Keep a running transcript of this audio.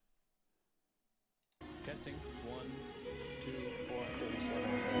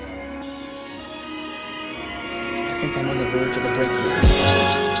think I'm on the verge of a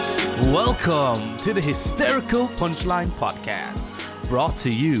breakthrough. Welcome to the Hysterical Punchline Podcast, brought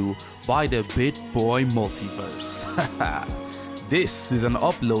to you by the BitBoy Multiverse. This is an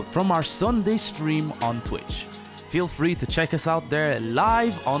upload from our Sunday stream on Twitch. Feel free to check us out there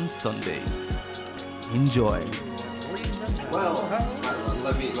live on Sundays. Enjoy. Well,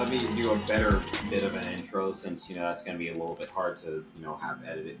 let me do a better bit of an intro, since that's going to be a little bit hard to have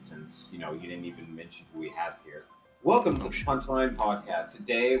edited, since you didn't even mention who we have here. Welcome to the Punchline Podcast.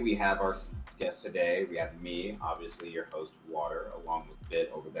 Today we have our guest. Today we have me, obviously your host Water, along with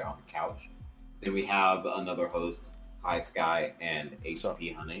Bit over there on the couch. Then we have another host, Hi Sky and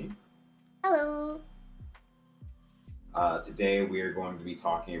HP Honey. Hello. Today we are going to be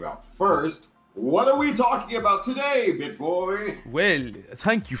talking about first. What are we talking about today, BitBoy? Well,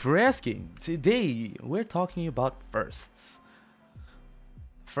 thank you for asking. Today, we're talking about firsts.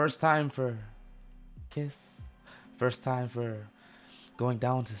 First time for kiss. First time for going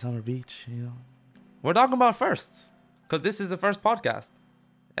down to Summer Beach, We're talking about firsts. Because this is the first podcast.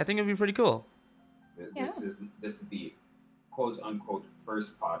 I think it'd be pretty cool. This is the quote-unquote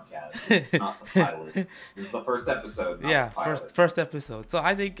first podcast, not the pilot. This is the first episode, not the pilot. first episode. So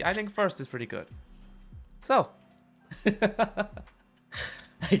I think first is pretty good. So, I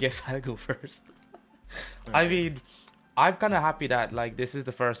guess I'll go first. Okay. I mean, I'm kind of happy that this is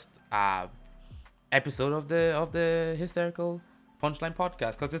the first episode of the Hysterical Punchline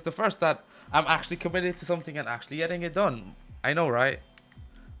Podcast, because it's the first that I'm actually committed to something and actually getting it done. I know, right?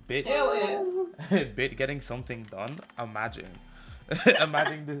 Bit getting something done. Imagine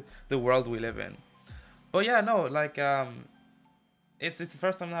the world we live in. But yeah, no, it's the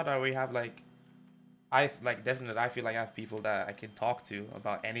first time now that we have I feel like I have people that I can talk to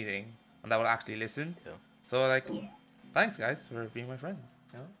about anything and that will actually listen. Yeah. So thanks guys for being my friends.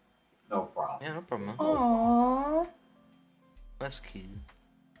 No problem. Yeah, no problem. Aww. That's cute.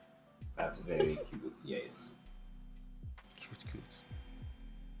 That's very cute. Yes. Cute.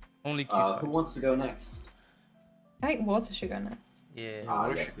 Only cute. Who wants to go next? I think Water should go next. Yeah.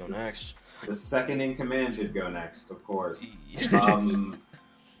 I should go next. The second in command should go next, of course. I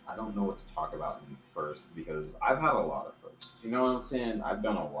don't know what to talk about in first, because I've had a lot of firsts. You know what I'm saying? I've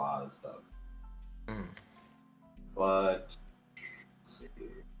done a lot of stuff. But let's see.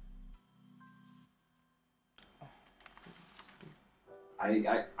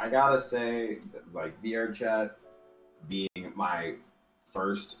 I gotta say, VR chat being my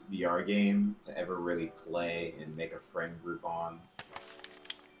first VR game to ever really play and make a friend group on,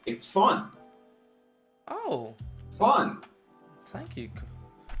 it's fun. Oh. Fun. Thank you,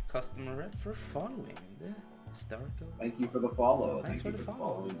 customer rep, for following the Hysterical. Thank you for the follow. Thanks Thank for you the for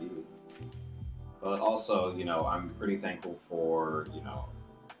follow. indeed. But also, I'm pretty thankful for,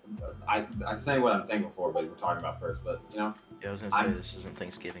 I say what I'm thankful for, but we're talking about first, but, Yeah, I was gonna say, this isn't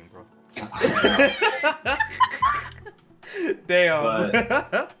Thanksgiving, bro. Damn.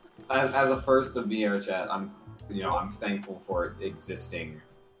 But as a first of VR chat, I'm thankful for it existing,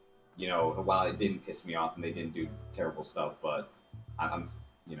 while it didn't piss me off and they didn't do terrible stuff, but I'm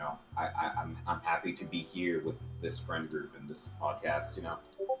happy to be here with this friend group and this podcast,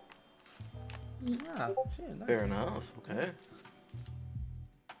 Yeah, shit, nice. Fair enough, okay.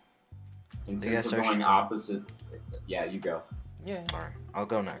 And since we're going opposite, yeah, you go. Yeah. Alright, I'll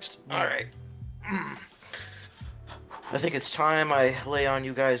go next. Alright. I think it's time I lay on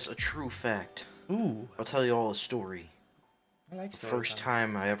you guys a true fact. Ooh. I'll tell you all a story. I like story First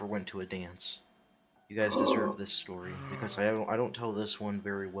time I ever went to a dance. You guys deserve this story, because I don't tell this one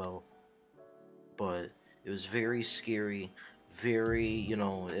very well. But it was very scary, very, it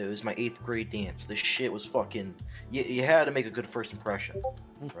was my 8th grade dance. This shit was fucking, you had to make a good first impression,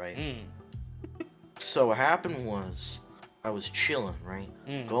 right? So what happened was, I was chilling, right?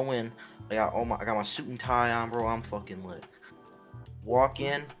 Go in, I got my suit and tie on, bro, I'm fucking lit. Walk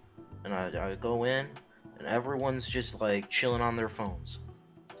in, and I go in, and everyone's just chilling on their phones.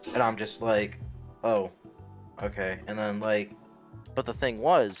 And I'm just oh, okay. And then but the thing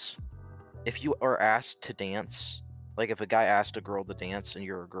was, if you are asked to dance, if a guy asked a girl to dance and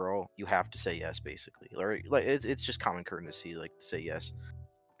you're a girl, you have to say yes, basically. Or it's just common courtesy, to say yes.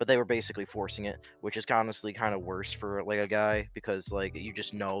 But they were basically forcing it, which is honestly kind of worse for a guy, because you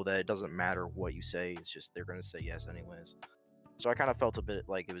just know that it doesn't matter what you say, it's just they're gonna say yes anyways. So I kind of felt a bit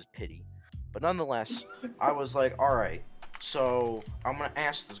like it was pity. But nonetheless, I was alright, so I'm gonna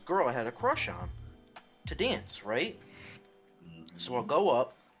ask this girl I had a crush on to dance, right? So I'll go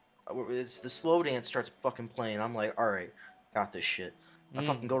up, the slow dance starts fucking playing, I'm alright, got this shit. I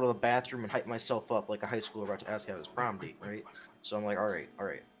fucking go to the bathroom and hype myself up like a high schooler about to ask out his prom date, right? So I'm alright.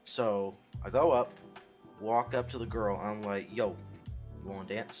 So I go up, walk up to the girl. I'm like, yo, you want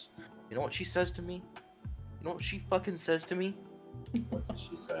to dance? You know what she says to me? You know what she fucking says to me? What did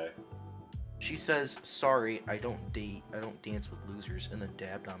she say? She says, sorry, I don't dance with losers, and then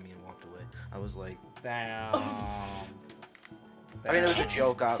dabbed on me and walked away. I was like, Damn. I mean, it was a It's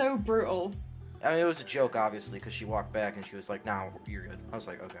joke. so brutal. I mean, it was a joke, obviously, because she walked back and she was like, nah, you're good. I was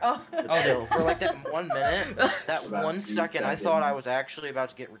like, okay. Oh. But still, for like that 1 minute, that About 1 2 second, I thought I seconds. was actually about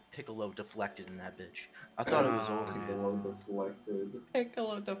to get Piccolo deflected in that bitch. I thought it was over. Piccolo deflected.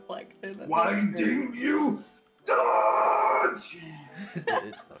 Piccolo deflected. Why That's great. didn't you dodge?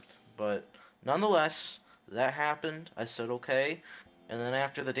 It sucked. But nonetheless, that happened. I said okay. And then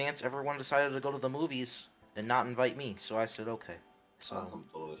after the dance, everyone decided to go to the movies and not invite me. So I said okay. So That's some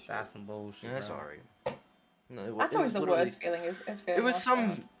bullshit. That's some bullshit. yeah, that's bro. alright. No, That's it always was the literally- worst feeling is feeling It was left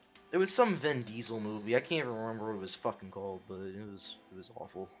some. out. It was some Vin Diesel movie. I can't even remember what it was fucking called, but it was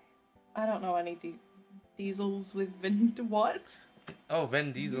awful. I don't know any diesels with Vin. What? Oh,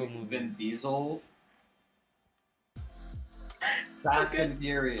 Vin Diesel movie. Vin Diesel. Fast Okay. and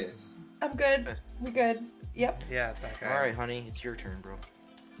Furious. I'm good. We good. Yep. Yeah, that guy. All right, honey, it's your turn, bro.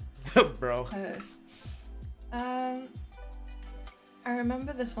 Bro. Firsts. I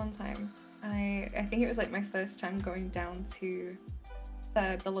remember this one time. I think it was like my first time going down to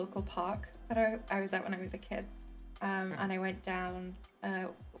the local park that I was at when I was a kid. And I went down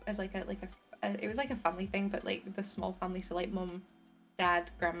as like a it was like a family thing, but like the small family, so like mum, dad,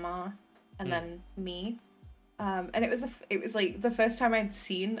 grandma, and then me. And it was like the first time I'd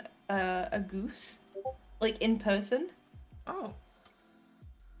seen a goose, like in person. Oh.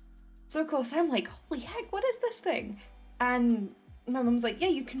 So of course I'm like, holy heck, what is this thing? And my mum's like, yeah,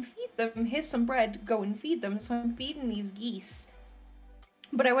 you can feed them. Here's some bread. Go and feed them. So I'm feeding these geese.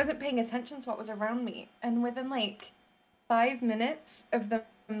 But I wasn't paying attention to what was around me. And within like 5 minutes of them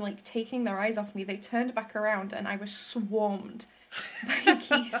like taking their eyes off me, they turned back around and I was swarmed by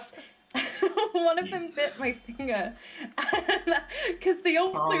geese. One of them bit my finger, because the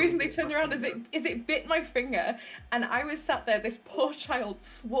only reason they turned around is it bit my finger, and I was sat there, this poor child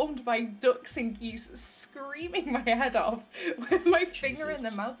swarmed by ducks and geese, screaming my head off with my finger in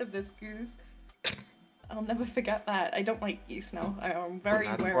the mouth of this goose. I'll never forget that. I don't like geese now. I'm very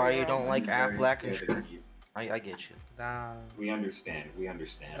That's wary why you around don't them. like Very Affleck and scared of shit. you. I get you. Damn. We understand. We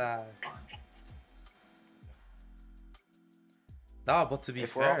understand. Damn. Nah, but to be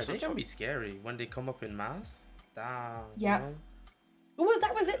If we're fair, also they can talk- be scary when they come up in mass. Damn. Yeah. You know? Well,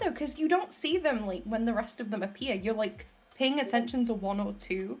 that was it though, because you don't see them like when the rest of them appear. You're like paying attention to one or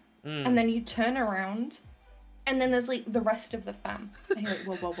two, and then you turn around, and then there's like the rest of the fam. And you're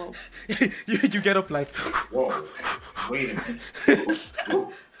like, whoa, whoa, whoa. you get up like. Whoa. Wait a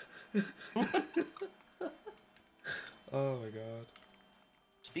minute. Oh my god.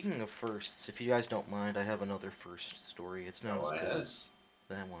 Speaking of firsts, if you guys don't mind, I have another first story. It's not Go as good ahead. as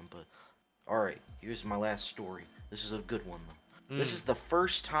that one, but alright, here's my last story. This is a good one, though. This is the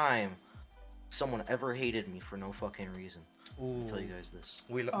first time someone ever hated me for no fucking reason. Ooh. I'll tell you guys this.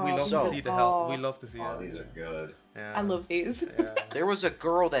 We Oh, love so- to see the help. We love to see Oh, that. these are good. Yeah. I love these. Yeah. There was a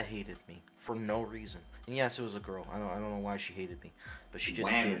girl that hated me for no reason. And yes, it was a girl. I don't know why she hated me, but she just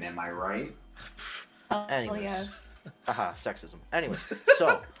Whammon, did. am I right? Oh, Anyways. yeah. Haha, sexism. Anyways,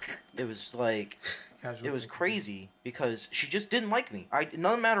 so it was like Casual it was sexism. crazy because she just didn't like me.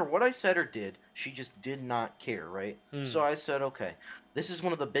 No matter what I said or did, she just did not care, right? So I said, okay, this is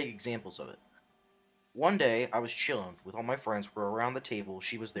one of the big examples of it. One day, I was chilling with all my friends. We were around the table.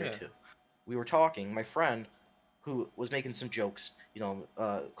 She was there Yeah. too. We were talking. My friend, who was making some jokes,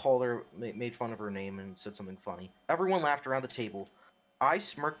 called her, made fun of her name, and said something funny. Everyone laughed around the table. I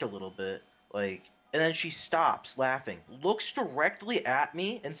smirked a little bit, and then she stops laughing, looks directly at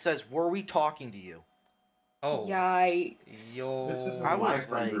me, and says, "Were we talking to you?" Oh. Yikes. Yo. This is I my was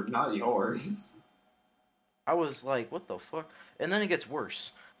friend like- group, not yours. I was like, "What the fuck?" And then it gets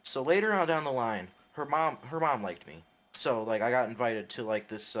worse. So later on down the line, her mom liked me. So I got invited to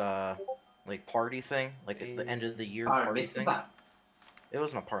this party thing, at the end of the year Bar party thing. mitzvah. It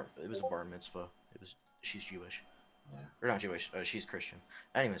wasn't it was a bar mitzvah. She's Jewish. Yeah. Or not Jewish, she's Christian.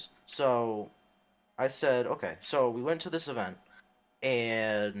 Anyways, so I said, okay, so we went to this event,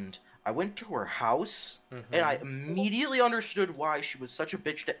 and I went to her house, and I immediately understood why she was such a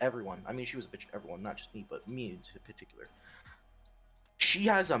bitch to everyone. I mean, she was a bitch to everyone, not just me, but me in particular. She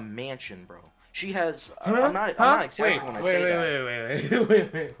has a mansion, bro. She has. I'm not exaggerating when I say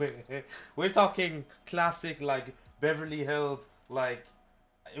that. Wait. We're talking classic, Beverly Hills,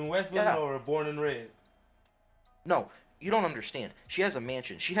 in West Yeah. Villa or born and raised. No, You don't understand. She has a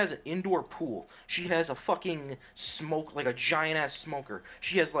mansion. She has an indoor pool. She has a fucking like a giant ass smoker.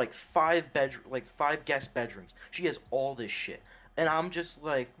 She has like 5 guest bedrooms. She has all this shit. And I'm just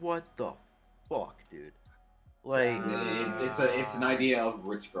like, what the fuck, dude? Like, it's an idea of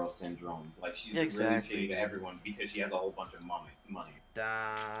rich girl syndrome. Like, she's really Exactly. shitty to everyone because she has a whole bunch of money.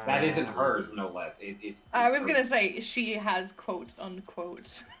 Damn. That isn't hers, no less. It's I was her- gonna say she has quote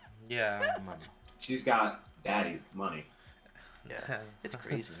unquote. Yeah. money. She's got daddy's money. Yeah, it's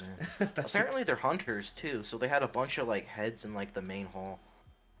crazy, man. Apparently they're hunters too, so they had a bunch of like heads in like the main hall.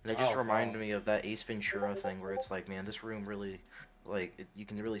 And it just reminded me of that Ace Ventura thing where it's like, man, this room really, like, you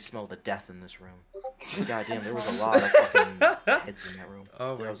can really smell the death in this room. Goddamn, there was a lot of fucking heads in that room.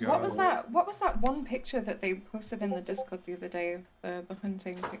 Oh my god. What was that? What was that one picture that they posted in the Discord the other day of the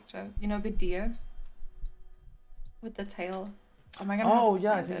hunting picture? You know, the deer with the tail. Oh my god. Oh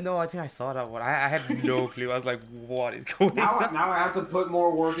yeah, I think I saw that one. I had no clue. I was like, what is going Now on? I have to put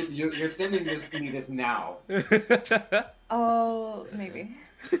more work. You're sending me this now. Oh, maybe.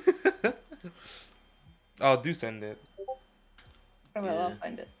 Oh, do send it. I will. I'll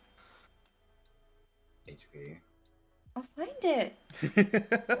find it. HP. I'll find it.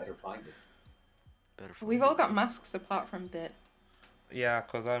 Better find it. Better We've all got masks apart from Bit. Yeah,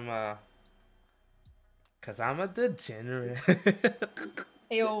 cause I'm a degenerate.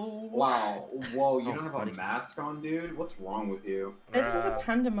 Yo. Wow. Whoa, you Oh, don't have buddy. a mask on, dude? What's wrong with you? This is a Bruh.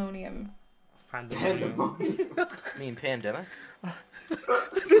 pandemonium. Pandemonium. I mean, pandemic?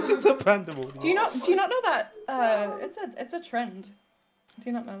 This is a pandemonium. Do you not know that it's a trend? Do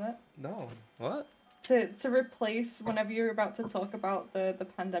you not know that? No. What? To replace whenever you're about to talk about the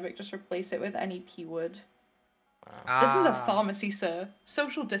pandemic, just replace it with any P word. Wow. This is a pharmacy, sir.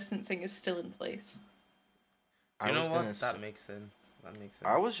 Social distancing is still in place. You know was what? gonna That say- makes sense. That makes sense.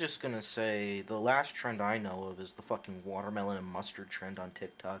 I was just gonna say the last trend I know of is the fucking watermelon and mustard trend on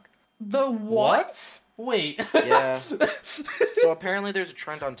TikTok. The what? Wait. Yeah. So apparently there's a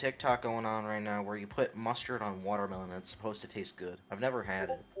trend on TikTok going on right now where you put mustard on watermelon and it's supposed to taste good. I've never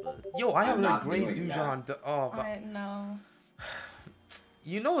had it, but Yo, I have I'm a not great doing douche that. on. Oh, but I know.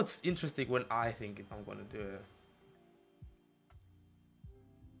 you know it's interesting when I think if I'm gonna do it.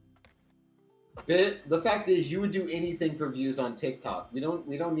 Bit, the fact is, you would do anything for views on TikTok. We don't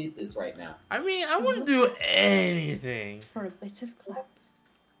need this right now. I mean, I wouldn't do anything. For a bit of clout.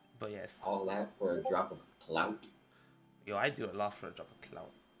 But yes. All that for a drop of clout. Yo, I do a lot for a drop of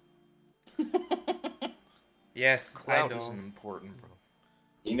clout. Yes, clout I isn't know. important, bro.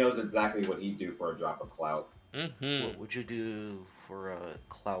 He knows exactly what he'd do for a drop of clout. Mm-hmm. What would you do for a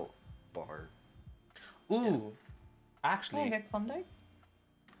clout bar? Ooh. Oh, Actually, get Klondike?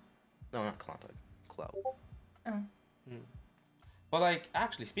 No, not Klondike. Clout. but like,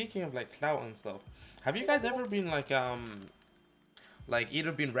 actually, speaking of like clout and stuff, have you guys ever been like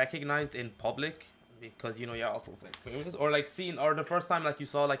either been recognized in public because you know you're also like famous, or like seen, or the first time like you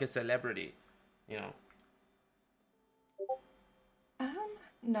saw like a celebrity, you know?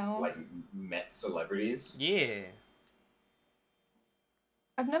 No. Like, met celebrities. Yeah.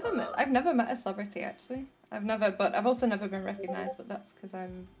 I've never met a celebrity actually. But I've also never been recognized, but that's because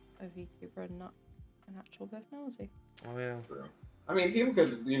I'm a VTuber and not an actual personality. Oh yeah. True. I mean, people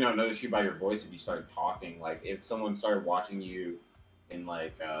could, notice you by your voice if you started talking. Like, if someone started watching you in,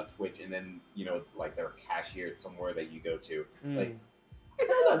 like, Twitch, and then, like, they're cashiered somewhere that you go to. Like, I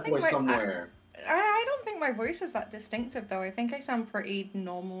know that think voice somewhere. I don't think my voice is that distinctive though. I think I sound pretty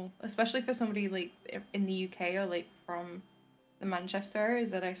normal, especially for somebody like in the UK or like from the Manchester area, is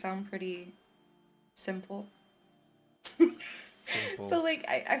that I sound pretty simple. Simple. So like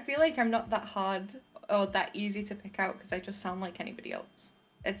I feel like I'm not that hard or that easy to pick out because I just sound like anybody else.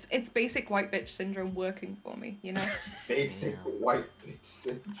 It's basic white bitch syndrome working for me, you know? Basic white bitch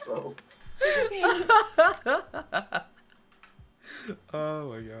syndrome. Oh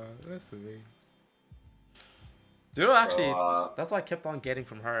my god, that's amazing. Do you know actually? That's what I kept on getting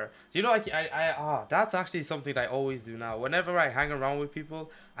from her. Do you know? That's actually something I always do now. Whenever I hang around with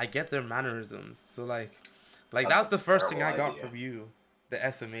people, I get their mannerisms. So like that's the first thing I got from you, the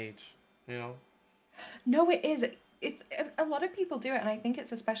SMH. You know? No, it is. It's a lot of people do it, and I think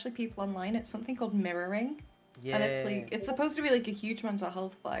it's especially people online. It's something called mirroring, Yeah. and it's like it's supposed to be like a huge mental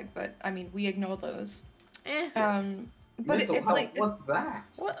health flag, but I mean we ignore those. But Mental it's health, like what's that?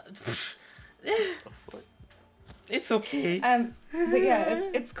 What? It's okay. but yeah,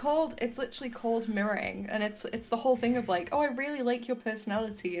 it's literally called mirroring, and it's the whole thing of like, oh, I really like your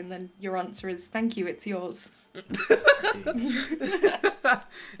personality, and then your answer is thank you, it's yours.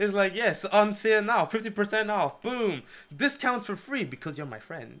 It's like, yes, on sale now, 50% off, boom, discounts for free because you're my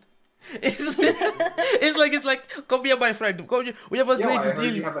friend. It's like, come here, my friend. We have a Yo, I great heard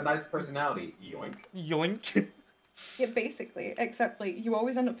you deal. have a nice personality. Yoink. Yoink. Yeah, basically. Except like you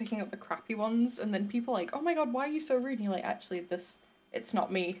always end up picking up the crappy ones, and then people are like, "Oh my god, why are you so rude?" And you're like, "Actually, it's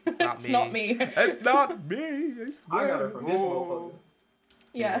not me. Not It's not me." It's not me. I I swear. got it from this Whoa. motherfucker.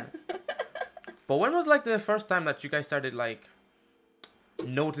 Yeah. But when was like the first time that you guys started like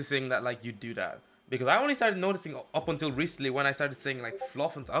noticing that like you do that? Because I only started noticing up until recently when I started saying like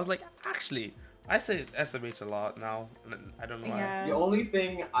fluff, and I was like, actually, I say SMH a lot now. And I don't know why. Yeah. The only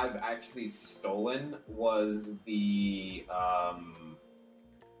thing I've actually stolen was the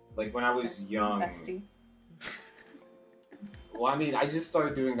like when I was young. Bestie. Well, I mean, I just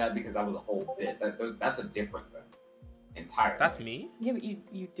started doing that because that was a whole bit. That's a different thing entirely. That's me. Yeah, but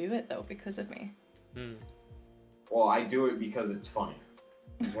you do it though because of me. Hmm. Well, I do it because it's funny.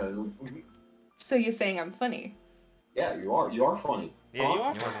 Because So you're saying I'm funny? yeah, you are funny. Yeah, you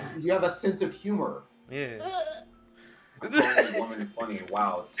are funny. You have a sense of humor. Yeah. I'm calling a woman funny.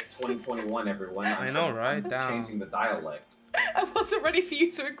 Wow, 2021, everyone. I know, right? I'm Damn. changing the dialect. I wasn't ready for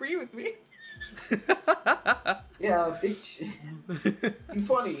you to agree with me. Yeah, bitch. You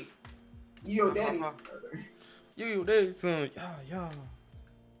funny. Yo, daddy's. You there, son. Yeah.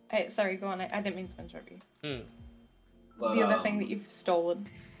 Hey, sorry, go on. I didn't mean to interrupt you. Hmm. But, The other thing that you've stolen.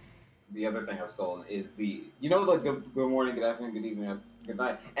 The other thing I've stolen is like good morning, good afternoon, good evening, good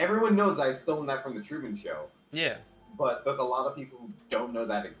night. Everyone knows I've stolen that from the Truman Show, Yeah. but there's a lot of people who don't know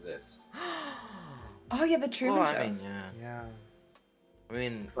that exists. Oh yeah, the Truman Well, Show. I mean, yeah. Yeah. I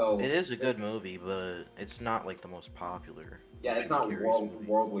mean, So- it is a good movie, but it's not like the most popular. Yeah, it's not Curious movie.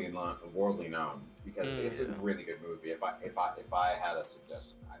 worldly known because it's a Yeah. really good movie. If I had a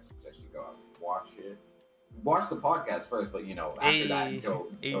suggestion, I suggest you go out and watch it. Watch the podcast first, but after Hey. that, go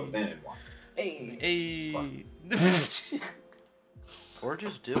Hey. then and watch. Hey. Hey. Or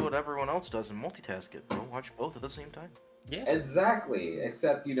just do what everyone else does and multitask it, bro. Watch both at the same time. Yeah. Exactly.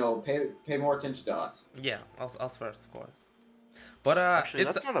 Except pay more attention to us. Yeah. Us first, of course. But Actually,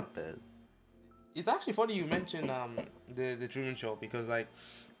 it's that's not a bit. it's actually funny you mentioned the Truman Show because like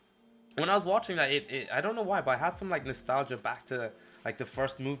when I was watching that I don't know why, but I had some like nostalgia back to like the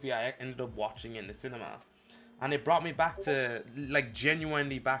first movie I ended up watching in the cinema, and it brought me back to like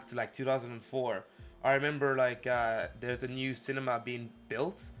genuinely back to like 2004. I remember like there's a new cinema being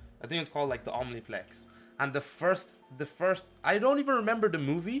built. I think it's called like the Omniplex. And the first I don't even remember the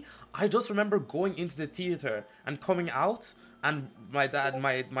movie. I just remember going into the theater and coming out, and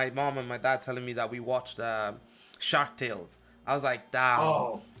my mom and my dad telling me that we watched Shark Tales. I was like, damn.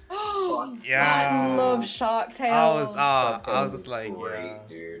 Oh, Yeah. I love Shark Tales. I was just like, great, yeah.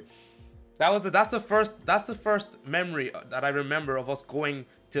 dude. That's the first memory that I remember of us going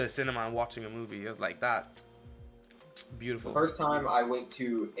to a cinema and watching a movie. It was like that. Beautiful. The first time I went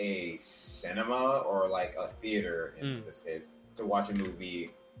to a cinema or like a theater in Mm. this case to watch a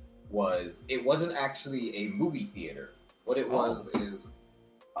movie it wasn't actually a movie theater. What it was is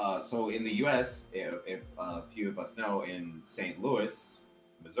so in the U.S., if a few of us know, in St. Louis,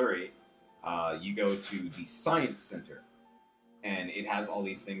 Missouri, you go to the Science Center, and it has all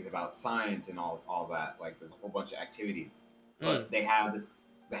these things about science and all that. Like there's a whole bunch of activity, but they have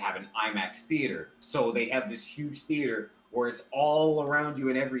an IMAX theater, so they have this huge theater where it's all around you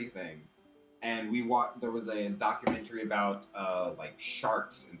and everything. And there was a documentary about like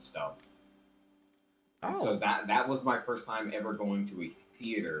sharks and stuff. And so that was my first time ever going to a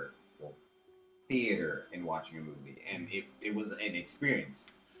theater and watching a movie, and it was an experience.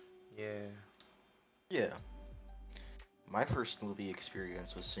 Yeah. Yeah. My first movie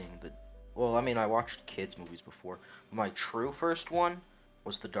experience was seeing well, I mean, I watched kids' movies before. My true first one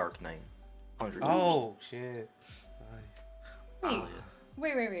was The Dark Knight. 100 Oh shit. Wait, Oh, yeah.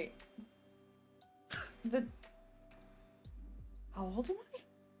 wait. How old am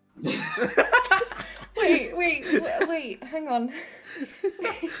I? wait, hang on.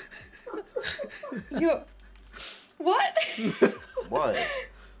 What? What?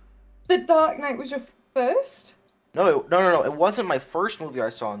 The Dark Knight was your first? No, it wasn't my first movie I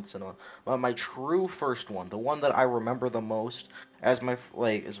saw in cinema, but my true first one, the one that I remember the most as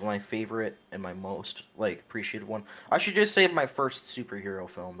is my favorite and my most appreciated one. I should just say my first superhero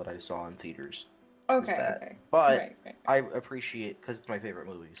film that I saw in theaters. Okay, that. okay. But Right. I appreciate, because it's my favorite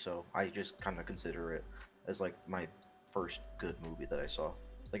movie, so I just kind of consider it as my first good movie that I saw.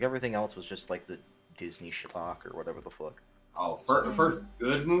 Everything else was just the Disney schlock or whatever the fuck. Oh, first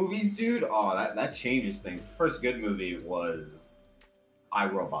good movies, dude. Oh, that changes things. The first good movie was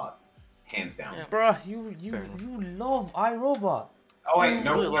iRobot, hands down. Yeah. Bruh, you Fair enough. love iRobot. Oh wait,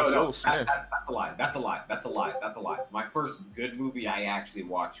 no, really love no, no. Will Smith. That's a lie. That's a lie. That's a lie. That's a lie. My first good movie I actually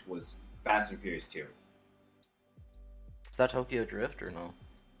watched was Fast and Furious 2. Is that Tokyo Drift or no?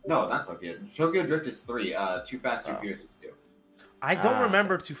 No, not Tokyo. Tokyo Drift is 3. Too Fast, Too Oh. Furious is 2. I don't Ah,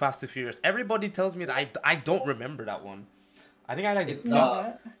 remember Too Fast, Too Furious. Everybody tells me that I don't remember that one. I think I like It's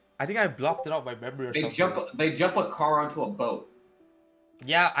I think I blocked it out by memory or something. They jump a car onto a boat.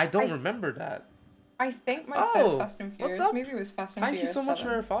 Yeah, I don't remember that. I think my Oh, first Fast and what's Furious up? movie was Fast and Thank you Furious so much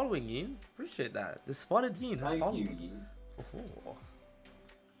 7. for following, Ian. Appreciate that. The spotted Ian has Thank followed you. me. Oh.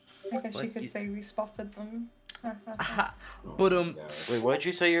 I guess you Like could you- say we spotted them. But God. Wait, what did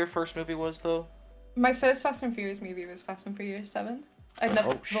you say your first movie was though? My first Fast and Furious movie was Fast and Furious 7. I've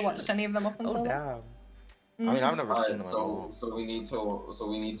never shit. watched any of them up until Oh then. damn. I mean, I've never All seen right, them at all. so we need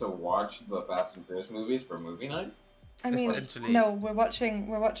to watch the Fast and Furious movies for movie night. I mean, Essentially. no, we're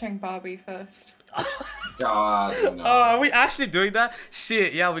watching Barbie first. God, no. Oh, are we actually doing that?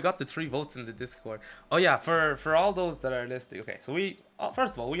 Shit, yeah, we got the 3 votes in the Discord. Oh yeah, for all those that are listening. Okay, so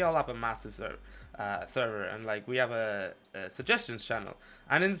first of all, we all have a massive server, and like we have a suggestions channel.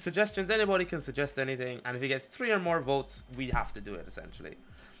 And in the suggestions, anybody can suggest anything, and if he gets 3 or more votes, we have to do it essentially.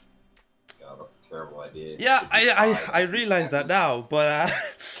 God, that's a terrible idea. Yeah, I realize that now, but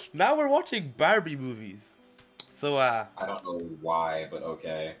now we're watching Barbie movies. So I don't know why, but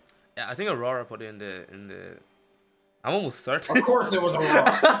okay. yeah, I think Aurora put it in the. I'm almost certain. Of course, it was wrong.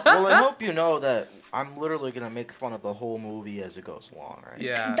 Well, I hope you know that I'm literally gonna make fun of the whole movie as it goes along, right?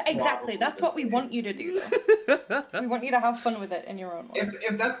 Yeah. Exactly, that's what we want you to do. Though. We want you to have fun with it in your own way.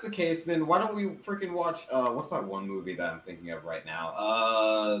 If that's the case, then why don't we freaking watch? What's that one movie that I'm thinking of right now?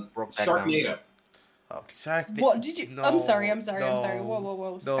 Brokeback Sharknado. Oh. What did you? No, I'm sorry. Whoa,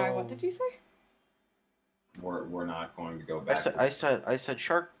 no, Sky, no. what did you say? We're not going to go I back. said I said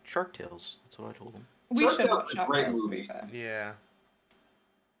Shark Tales. That's what I told him. We Shark should Tale's watch a Shark great Tales, to movie. be fair. Yeah.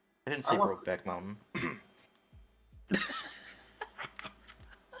 I didn't say I want- Brokeback Mountain.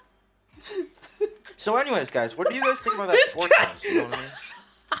 So, anyways, guys, what do you guys think about that This sports guy- house? You know what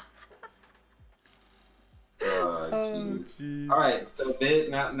I mean? Jeez. jeez. All right, so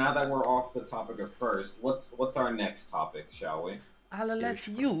now that we're off the topic of first, what's our next topic, shall we? I'll let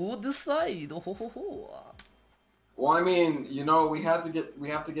you decide. Well, I mean, we have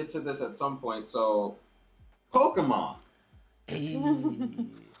to get to this at some point. So, Pokemon. Hey.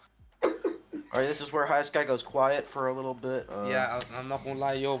 Alright, this is where High Sky goes quiet for a little bit. Yeah, I'm not gonna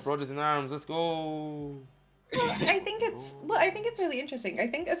lie, yo, brothers in arms, let's go. Well, I think it's really interesting. I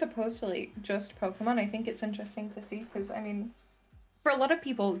think as opposed to like just Pokemon, I think it's interesting to see because I mean, for a lot of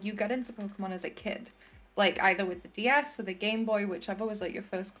people, you get into Pokemon as a kid, like either with the DS or the Game Boy, whichever was like your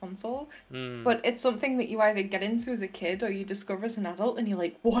first console. But it's something that you either get into as a kid or you discover as an adult, and you're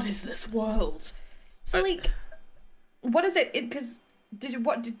like, "What is this world?" So like, what is it? Because did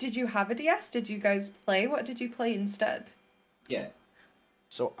you have a DS? Did you guys play? What did you play instead? Yeah.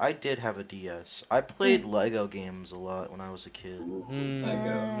 So, I did have a DS. I played Lego games a lot when I was a kid.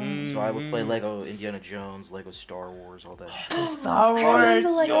 Lego. So, I would play Lego Indiana Jones, Lego Star Wars, all that shit. Star I Wars. remember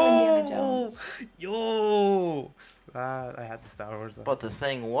Lego yo, Indiana Jones. Yo. I had the Star Wars. But the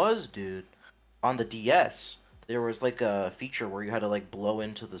thing was, dude, on the DS, there was like a feature where you had to like blow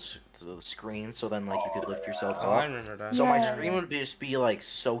into the screen, so then like you could lift yourself Oh, I up. remember that. So my Yeah. screen would just be like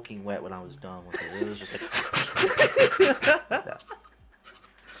soaking wet when I was done with it. It was just like.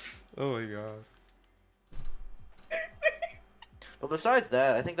 Oh my god. But besides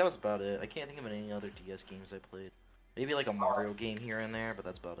that, I think that was about it. I can't think of any other DS games I played. Maybe like a Mario game here and there, but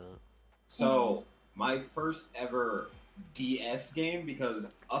that's about it. So my first ever DS game, because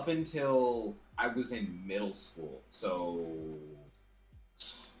up until I was in middle school, so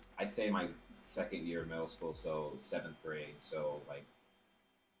I'd say my second year of middle school, so 7th grade, so like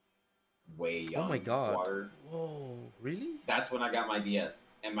way young. Oh my god. Water. Whoa, really? That's when I got my DS,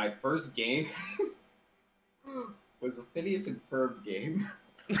 and my first game was a Phineas and Ferb game.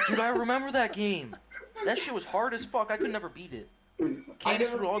 Dude, I remember that game. That shit was hard as fuck. I could never beat it.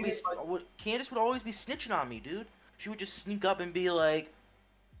 Candace would always be snitching on me, dude. She would just sneak up and be like,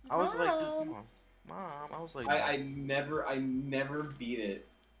 I was like, dude, come on, Mom. I was like, I never beat it.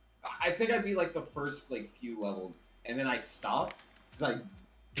 I think I beat like the first like few levels, and then I stopped because I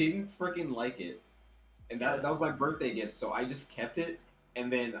didn't freaking like it, and that was my birthday gift. So I just kept it,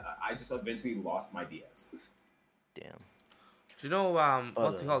 and then I just eventually lost my DS. damn. Do you know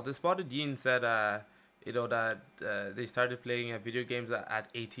what's it called? The Spotted Dean said that they started playing video games at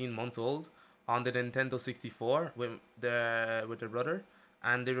 18 months old on the Nintendo 64 with their brother,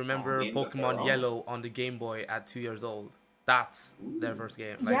 and they remember games that Pokemon go Yellow on the Game Boy at 2 years old. That's their first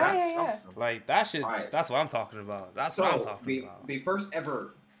game. Like, Yeah, that's, yeah. like that shit. Alright. That's what I'm talking about. That's what I'm So talking about. the first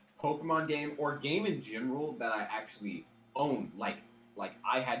ever Pokemon game or game in general that I actually owned, like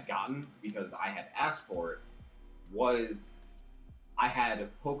I had gotten because I had asked for it, was I had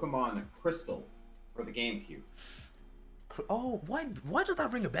Pokemon Crystal for the GameCube. Oh, why does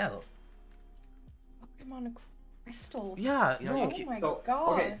that ring a bell? Pokemon Crystal. Yeah, Yeah, no. Oh my So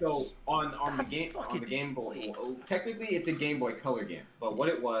god. okay, so on the That's Game fucking Boy, well, technically it's a Game Boy Color game, but what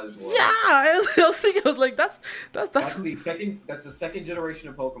it was Yeah, I was thinking, I was like, that's that's the second generation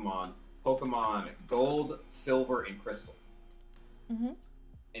of Pokemon Gold, Silver, and Crystal. Mhm.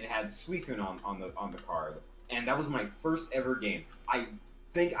 And it had Suicune on the card, and that was my first ever game. I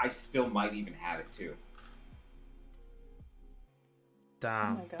think I still might even have it too.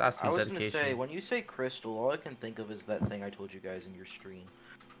 Damn, Oh my God. that's I some was gonna dedication. say, when you say crystal, all I can think of is that thing I told you guys in your stream,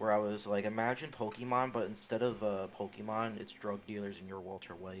 where I was like, imagine Pokemon, but instead of Pokemon, it's drug dealers and you're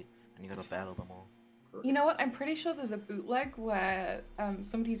Walter White, and you gotta battle them all. You know what? I'm pretty sure there's a bootleg where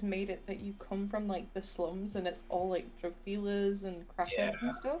somebody's made it that you come from like the slums and it's all like drug dealers and crackheads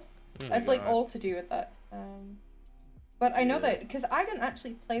and stuff. Oh my It's like God. all to do with that. But I know Yeah. that because I didn't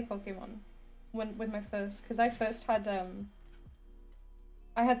actually play Pokemon with my first, because I first had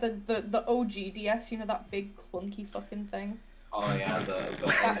I had the OG DS, you know, that big clunky fucking thing. Oh yeah,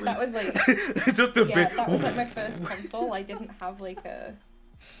 That was like just a yeah, bit. that was like my first console. I didn't have like a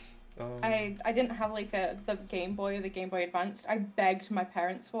I didn't have like the Game Boy or the Game Boy Advanced. I begged my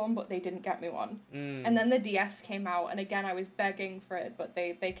parents for one, but they didn't get me one. And then the DS came out, and again I was begging for it, but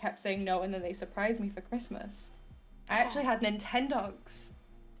they kept saying no, and then they surprised me for Christmas. I actually had Nintendogs,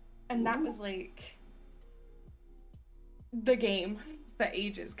 and that was like the game for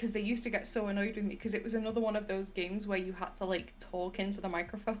ages, because they used to get so annoyed with me because it was another one of those games where you had to like talk into the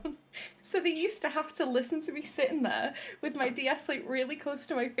microphone. So they used to have to listen to me sitting there with my DS like really close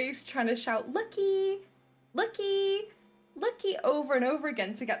to my face trying to shout "Lucky, Lucky, Lucky" over and over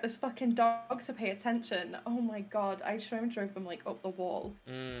again to get this fucking dog to pay attention. Oh my god, I drove them like up the wall.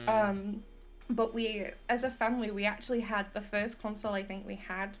 But we, as a family, we actually had the first console I think we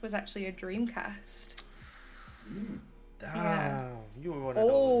had was actually a Dreamcast. Damn, Yeah. you were one of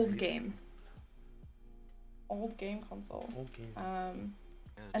Old those. game console. Old game.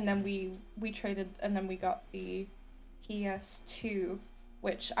 And then we traded, and then we got the PS2,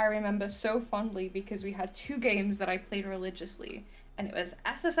 which I remember so fondly because we had two games that I played religiously, and it was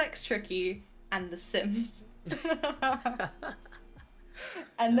SSX Tricky and The Sims.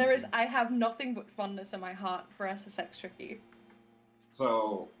 And I have nothing but fondness in my heart for SSX Tricky.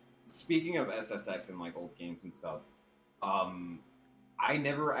 So, speaking of SSX and like old games and stuff, I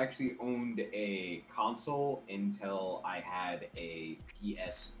never actually owned a console until I had a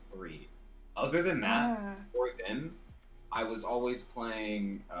PS3. Other than that, before then, I was always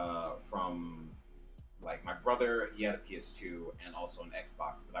playing from like my brother. He had a PS2 and also an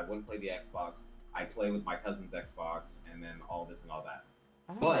Xbox, but I wouldn't play the Xbox. I'd play with my cousin's Xbox, and then all this and all that.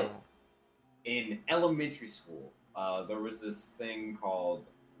 But in elementary school, there was this thing called,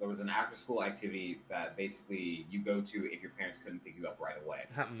 there was an after-school activity that basically you go to if your parents couldn't pick you up right away.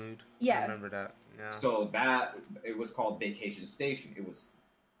 That mood. Yeah. I remember that. Yeah. So it was called Vacation Station. It was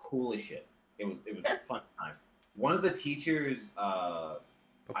cool as shit. It was a fun time. One of the teachers, I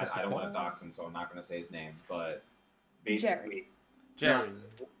don't want to dox him, so I'm not going to say his name, but basically, Jerry.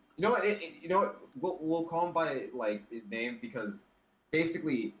 You know what? You know what? We'll call him by like his name because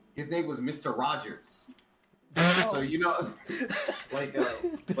basically his name was Mr. Rogers. So you know, like,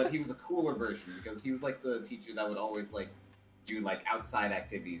 but he was a cooler version because he was like the teacher that would always like do like outside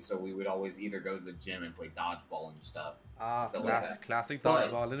activities. So we would always either go to the gym and play dodgeball and stuff. So Classic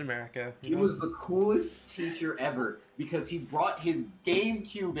But dodgeball in America. He was the coolest teacher ever because he brought his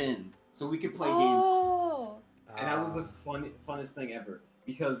GameCube in so we could play games. And that was the funnest thing ever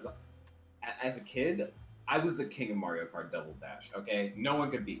because as a kid, I was the king of Mario Kart Double Dash, okay? No one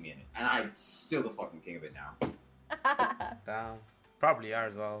could beat me in it. And I'm still the fucking king of it now. Damn. Probably are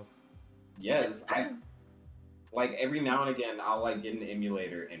as well. Yes. Like, every now and again, I'll, like, get an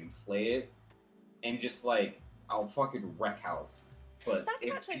emulator and play it. And just, like, I'll fucking wreck house. But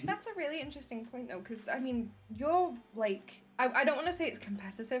that's a really interesting point, though, because, I mean, you're, like... I don't want to say it's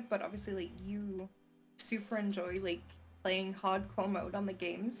competitive, but obviously, like, you super enjoy, like, playing hardcore mode on the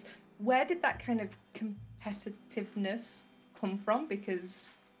games. Where did that kind of competitiveness come from?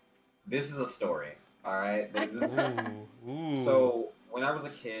 Because this is a story, all right? Ooh. So when I was a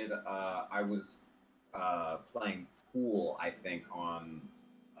kid, I was playing pool, I think, on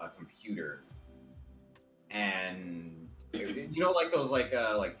a computer, and you know, like those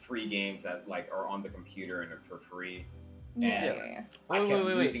like free games that like are on the computer and are for free. Yeah. I kept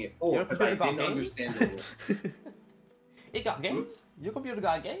using it Your because I computer got didn't games? understand the rules. It got games? Your computer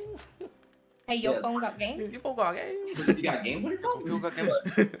got games? Hey, your Yes. phone got games? Your phone got games? You got games on your phone? You got games?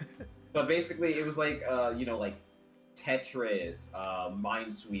 But basically, it was like, like Tetris,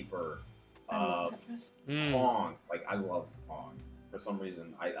 Minesweeper, I love Tetris. Pong. Like, I loved Pong. For some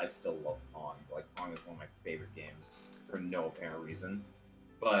reason, I still love Pong. Like, Pong is one of my favorite games for no apparent reason.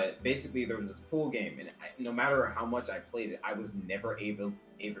 But basically, there was this pool game, and no matter how much I played it, I was never able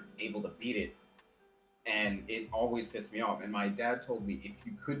to beat it. And it always pissed me off. And my dad told me if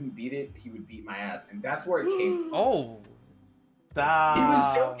you couldn't beat it, he would beat my ass. And that's where it came from. Oh. He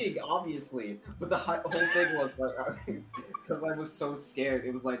was joking, obviously, but the whole thing was like, because I was so scared.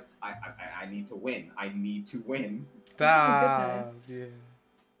 It was like I need to win. I need to win. Yeah.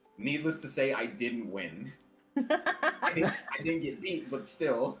 Needless to say, I didn't win. I didn't get beat, but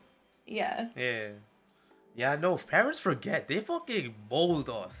still. Yeah. Yeah, no, parents forget. They fucking mold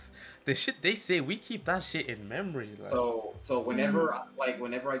us. The shit they say, we keep that shit in memory. Like. So whenever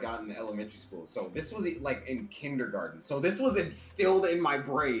I got into elementary school, so this was like in kindergarten. So this was instilled in my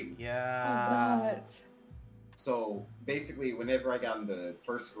brain. Yeah. So basically, whenever I got into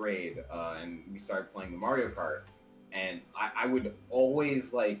first grade and we started playing the Mario Kart, and I would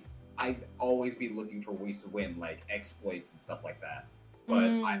always I'd always be looking for ways to win, like exploits and stuff like that.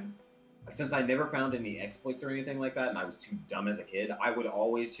 But since I never found any exploits or anything like that, and I was too dumb as a kid, I would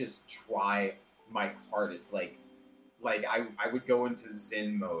always just try my hardest. Like I would go into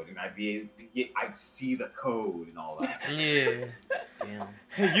Zen mode, and I'd see the code and all that. Yeah. Damn.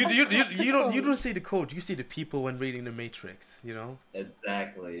 You don't see the code. You see the people when reading the Matrix. You know.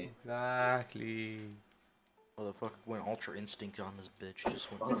 Exactly. Motherfucker went Ultra Instinct on this bitch.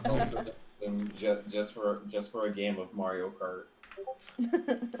 Just for a game of Mario Kart.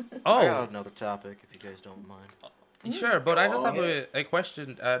 I got another topic if you guys don't mind. Sure, but I just have a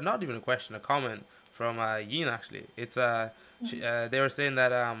question, not even a question, a comment from Yin actually. It's they were saying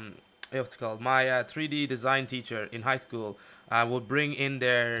that what's it called? My 3D design teacher in high school would bring in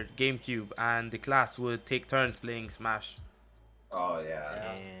their GameCube, and the class would take turns playing Smash. Oh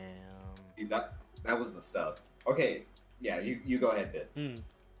yeah. Damn. That was the stuff. Okay, yeah, you go ahead, Bit.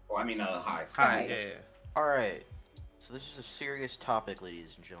 Well, I mean, hi. Hi, yeah. All right. So this is a serious topic,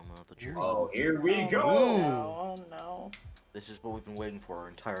 ladies and gentlemen of the jury. Oh, here we go! Oh no. This is what we've been waiting for our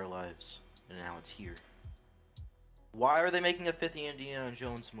entire lives, and now it's here. Why are they making a 50 Indiana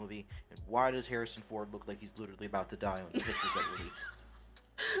Jones movie, and why does Harrison Ford look like he's literally about to die on the pictures that were leaked?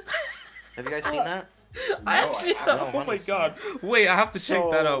 Have you guys seen that? Oh my god. Wait, I have to check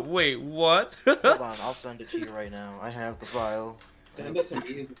that out. Wait, what? Hold on, I'll send it to you right now. I have the file. Send it to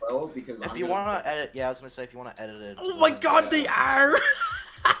me as well, because if you want to edit, I was gonna say if you want to edit it. Oh my god, they are!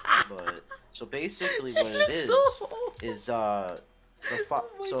 But so basically, what it is so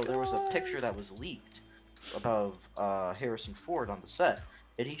there was a picture that was leaked about Harrison Ford on the set,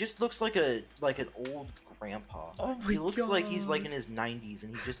 and he just looks like an old grandpa. Oh my he looks god. like he's like in his 90s,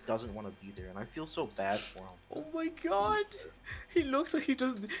 and he just doesn't want to be there, and I feel so bad for him. Oh my god. He looks like he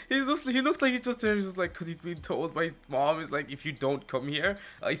looks like he's just there, he's just like, because he's been told by his mom, is like, if you don't come here,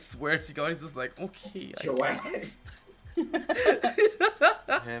 I swear to God, he's just like, okay, I guess.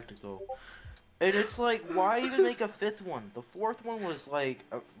 I have to go. And it's like, why even make a fifth one? The fourth one was like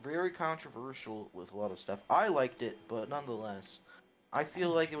very controversial with a lot of stuff. I liked it, but nonetheless, I feel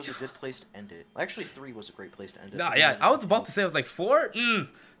like it was a good place to end it. Actually, 3 was a great place to end it. Nah, yeah, I was about to say, I was like, 4?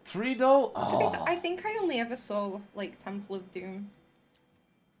 3 though? Oh. I think I only ever saw like Temple of Doom.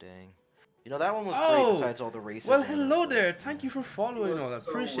 Dang. You know, that one was great besides all the racism. Well, hello there. Thank you for following all that.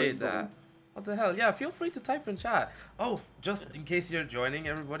 So Appreciate that. What the hell? Yeah, feel free to type in chat. Oh, just in case you're joining,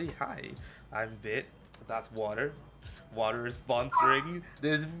 everybody, hi. I'm Bit. That's Water. Water is sponsoring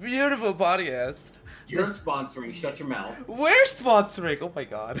this beautiful podcast. You're sponsoring. Shut your mouth. We're sponsoring. Oh my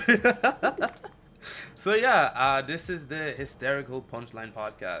god. So yeah, this is the Hysterical Punchline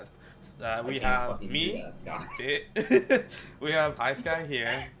podcast. We have me, Bit. We have High Sky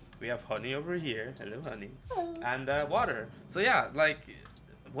here. We have Honey over here. Hello, Honey. And Water. So yeah, like,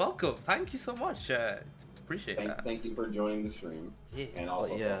 welcome. Thank you so much. Appreciate that. Thank you for joining the stream. Yeah. And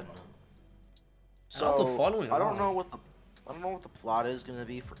also, So also following I don't along. know what the plot is gonna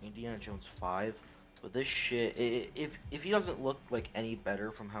be for Indiana Jones 5, but this shit, if he doesn't look like any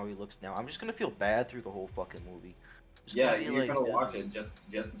better from how he looks now, I'm just gonna feel bad through the whole fucking movie. Yeah, you're gonna watch it just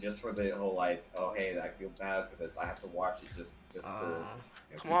for the whole like, oh hey, I feel bad for this. I have to watch it just to.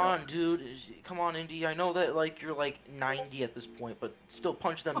 Come on, dude. Come on, Indy. I know that like you're like 90 at this point, but still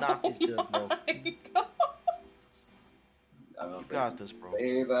punch them Nazis good, bro. I don't You think got you this, can bro.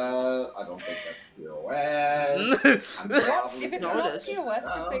 say that. I don't think that's POS. I'm What? probably If it's No, it not is. POS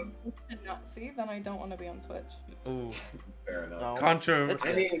to say Um, Nazi, then I don't want to be on Twitch. Ooh, Fair enough. No. contra.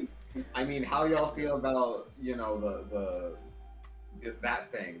 It's- I mean, how y'all feel about the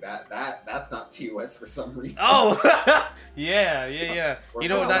that thing that's not TOS for some reason. Oh, yeah. You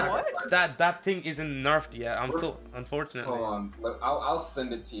know Hold on, what? that thing isn't nerfed yet. I'm so unfortunately. Hold on, I'll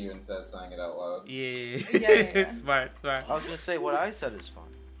send it to you instead of saying it out loud. Yeah. Smart. I was gonna say what I said is fine.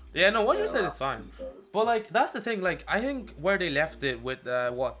 Yeah, no, what you Yeah, said is fine. But like that's the thing. Like I think where they left it with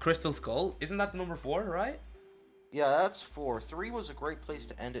Crystal Skull, isn't that number 4, right? Yeah, that's 4. 3 was a great place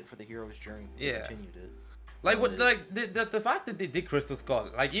to end it for the hero's journey. They Yeah. continued it. Like what? Like the fact that they did Crystal Skull.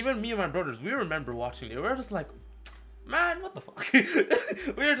 Like even me and my brothers, we remember watching it. We were just like, man, what the fuck?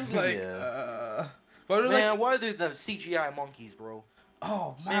 We were just like, Yeah. But we were Man, like, why are they the CGI monkeys, bro?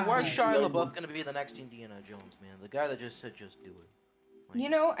 oh Man, man, why is Shia LaBeouf gonna be the next Indiana Jones, man? The guy that just said just do it. Like, You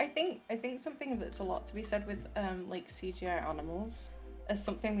know, I think something that's a lot to be said with like CGI animals is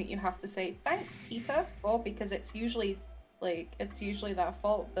something that you have to say thanks Peter for, because it's usually their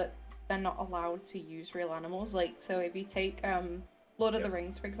fault that they're not allowed to use real animals. Like, so if you take Lord of the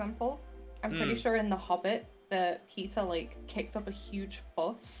Rings, for example, I'm pretty sure in The Hobbit that Peter like kicked up a huge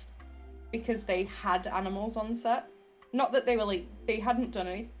fuss because they had animals on set. Not that they were like, they hadn't done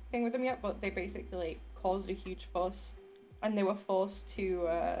anything with them yet, but they basically like caused a huge fuss, and they were forced to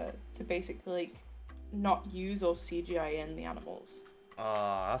basically like not use or CGI in the animals.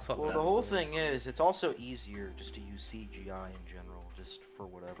 that's what. Well, that's the whole thing is, it's also easier just to use CGI in general, just for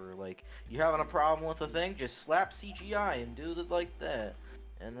whatever. Like, you having a problem with a thing, just slap CGI and do it like that.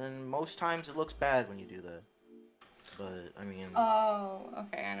 And then most times it looks bad when you do that. But, I mean... Oh,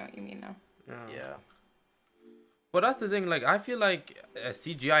 okay, I know what you mean now. Yeah. But that's the thing, like, I feel like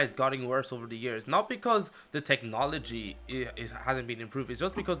CGI is getting worse over the years. Not because the technology hasn't been improved, it's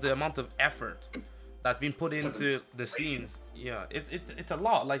just because the amount of effort that's been put into the scenes. Yeah, it's a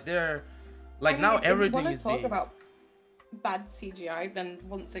lot. Like, they're... Like, now everything is being... If you want to talk about bad CGI, then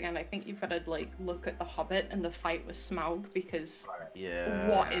once again, I think you've got to, like, look at The Hobbit and the fight with Smaug, because... Yeah.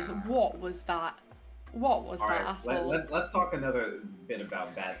 What was that? What was that asshole? Let's talk another bit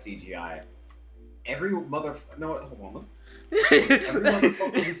about bad CGI. Every motherfucker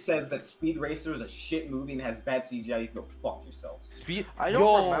who says that Speed Racer is a shit movie and has bad CGI, you can go fuck yourselves. I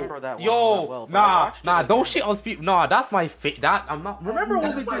don't remember that one that well, but I watched it don't again. shit on Speed. Nah, that's my that I'm not. Remember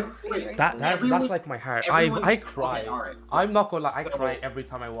when they did that's like my heart. I cry. Okay, all right. I'm not gonna lie. I cry every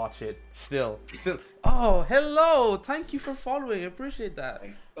time I watch it. Still. Oh, hello. Thank you for following. I appreciate that.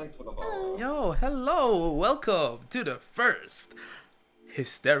 Thanks for the follow. Yo, hello. Welcome to the first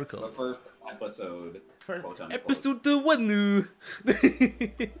hysterical. The first episode. quote unquote. Episode 1.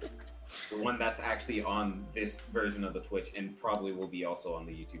 The one that's actually on this version of the Twitch and probably will be also on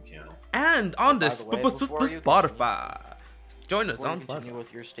the YouTube channel. And on By the the way, before you Spotify. Join us Before you on continue Spotify.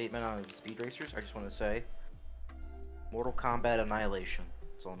 with your statement on Speed Racers, I just want to say, Mortal Kombat Annihilation.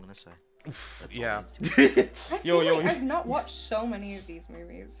 That's all I'm gonna say. That's all Yeah. it needs to be. I feel like I've not watched so many of these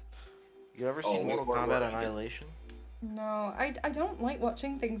movies. You ever Oh, seen wait, Mortal what- Kombat what- Annihilation? No, I don't like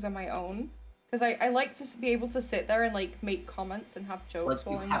watching things on my own. Because I like to be able to sit there and like make comments and have jokes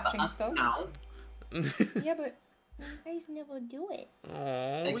while I'm watching stuff. Yeah, but you guys never do it.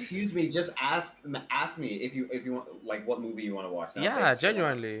 Aww. Excuse me, just ask me if you want, like, what movie you want to watch. And I'll Yeah, say,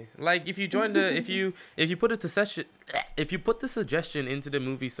 genuinely. Like if you join the if you put the suggestion into the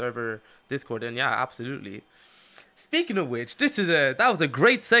movie server Discord, then yeah, absolutely. Speaking of which, that was a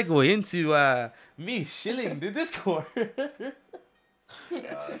great segue into me shilling the Discord.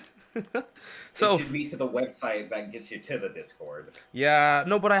 So it should be to the website that gets you to the Discord. yeah,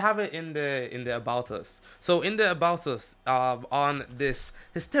 no, but I have it in the About Us. So in the About Us, on this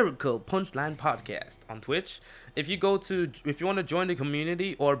hysterical Punchline podcast on Twitch, if you want to join the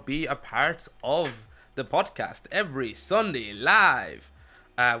community or be a part of the podcast every Sunday live,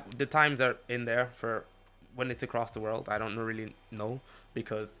 the times are in there for when it's across the world. I don't really know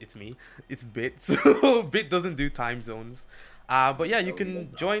because it's me. It's Bit, so Bit doesn't do time zones. But yeah, you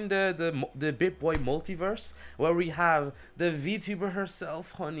can join the BitBoy multiverse, where we have the VTuber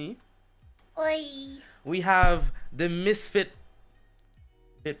herself, Honey. Oi. We have the misfit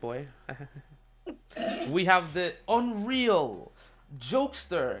BitBoy. We have the unreal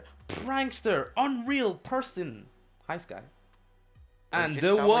jokester, prankster, unreal person. Hi, Sky. And You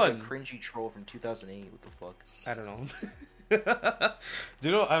the sound one. like a cringy troll from 2008. What the fuck? I don't know. Do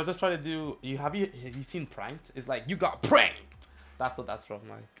you know? I was just trying to do. Have you seen Pranked? It's like you got pranked. That's what that's from.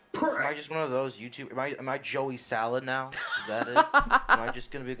 Like, Am I just one of those YouTube? Am I Joey Salad now? Is that it? Am I just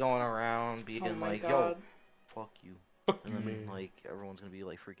gonna be going around being Oh my like, God. yo, fuck you? And then, man. like, everyone's gonna be,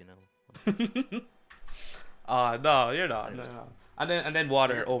 like, freaking out. No, you're not. No. And then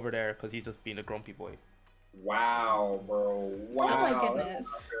Water over there, because he's just being a grumpy boy. Wow, bro. Wow. Oh my That's goodness.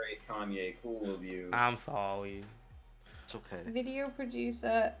 not very Kanye cool of you. I'm sorry. It's okay. Video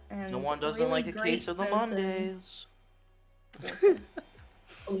producer and No one doesn't really like a great case of the person. Mondays.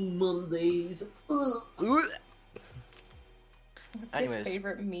 Mondays. What's Anyways. your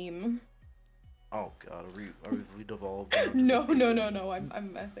favorite meme? Oh god, are we devolved? into No, the- no.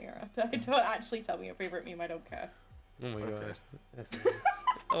 I'm messing around. I don't actually tell me your favorite meme. I don't care. Oh my Okay. god. That's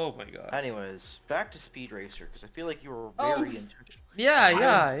oh my god. Anyways, back to Speed Racer, because I feel like you were Oh. very intentional.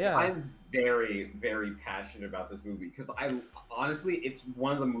 Yeah. I'm very, very passionate about this movie because honestly, it's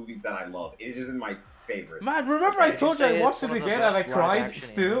one of the movies that I love. It isn't my favorite. Man, remember I Okay, told you say I it's watched it one of the again and I best cried live-action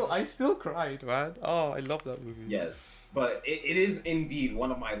still? animes. I still cried, man. Oh, I love that movie. Yes, but it is indeed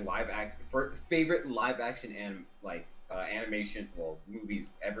one of my favorite live action animation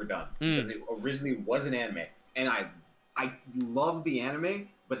movies ever done because it originally was an anime, and I love the anime,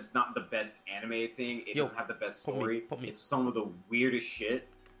 but it's not the best anime thing. It doesn't have the best story. put me. It's some of the weirdest shit.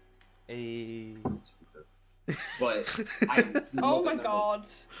 Hey. Jesus. But I Oh love my it. god.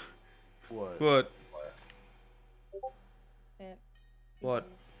 What? What? Yeah. What?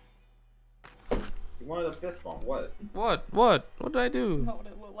 You wanted a fist bump. What? What? What did I do? Not what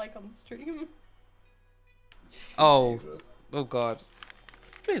it looked like on stream. Oh. Jesus. Oh god.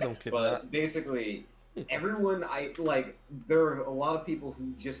 Please don't clip But that. basically, everyone there are a lot of people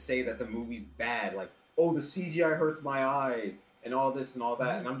who just say that the movie's bad, like, oh, the CGI hurts my eyes and all this and all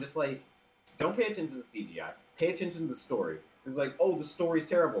that, and I'm just like, don't pay attention to the CGI, pay attention to the story. It's like, oh, the story's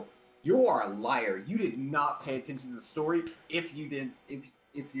terrible. You are a liar. You did not pay attention to the story. If you did,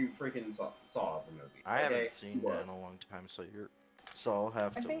 if you freaking saw the movie, I okay? haven't seen You that are. in a long time, so I'll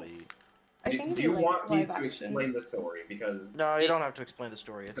have I to think- wait. I Do, think do you you like want me live to action. explain the story? Because No, you don't have to explain the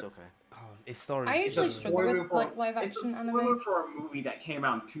story. It's okay. Oh, it's story. I it's a usually struggle spoiler with for like live it's a action spoiler anime. for a movie that came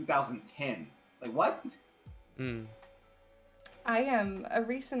out in 2010. Like what? Mm. I am a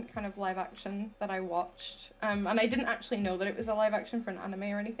recent kind of live action that I watched, and I didn't actually know that it was a live action for an anime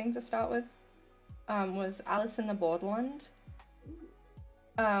or anything to start with. Was Alice in the Borderland,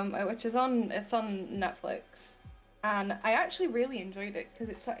 which is on Netflix, and I actually really enjoyed it because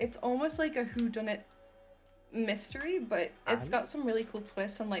it's almost like a whodunit mystery, but it's got some really cool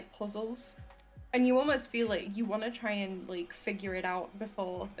twists and like puzzles, and you almost feel like you want to try and like figure it out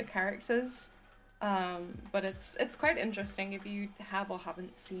before the characters. But it's quite interesting if you have or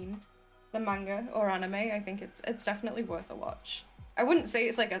haven't seen the manga or anime. I think it's definitely worth a watch. I wouldn't say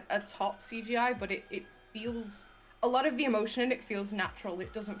it's like a top CGI, but it feels, a lot of the emotion in it feels natural.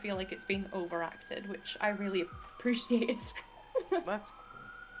 It doesn't feel like it's being overacted, which I really appreciate. That's cool.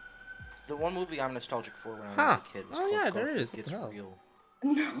 The one movie I'm nostalgic for when I was Huh. a kid was Oh, called yeah, there Garfield is. What Gets the hell? Real.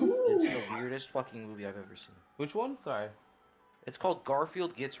 No. It's the weirdest fucking movie I've ever seen. Which one? Sorry. It's called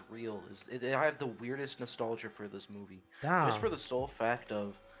Garfield Gets Real. I have the weirdest nostalgia for this movie. Damn. Just for the sole fact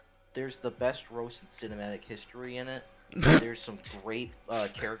of, there's the best roast in cinematic history in it. There's some great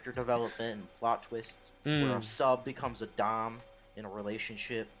character development and plot twists where a sub becomes a dom in a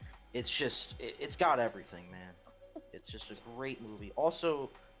relationship. It's just, it's got everything, man. It's just a great movie. Also,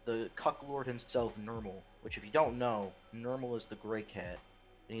 the cuck lord himself, Nermal, which if you don't know, Nermal is the gray cat,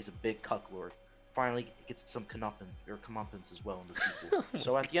 and he's a big cuck lord. Finally gets some comeuppance as well in the sequel.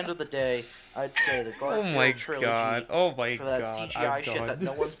 So at the end of the day, I'd say the Oh Garfield my trilogy god. Oh my for that god. CGI I'm shit done. that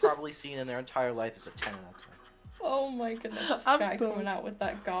no one's probably seen in their entire life is a 10 out of 10. Oh my goodness, this I'm guy done. coming out with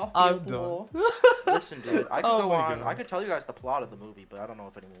that Garfield I'm lore. done. Listen, dude, I could Oh go my on. God. I could tell you guys the plot of the movie, but I don't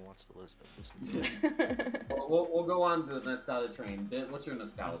know if anyone wants to listen to it. We'll go on the nostalgia train. Ben, what's your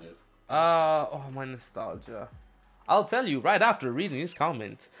nostalgia? Oh, my nostalgia. I'll tell you right after reading his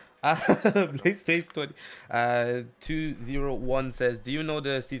comment. Blaze Face 201 says, do you know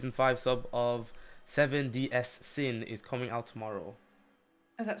the season 5 sub of 7DS Sin is coming out tomorrow?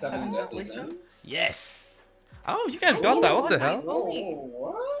 Is that Seven Seven Deadly Deadly Sins? Sins? Yes. Oh, you guys Oh, got you that. know What the what? I hell? only-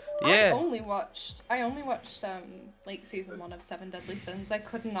 what? Yeah. I only watched like season 1 of Seven Deadly Sins. I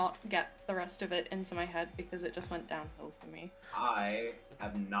could not get the rest of it into my head because it just went downhill for me. I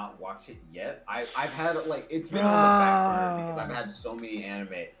have not watched it yet. I've had it's been on the back burner because I've had so many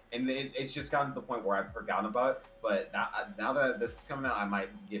anime, and it's just gotten to the point where I've forgotten about it. But now that this is coming out, I might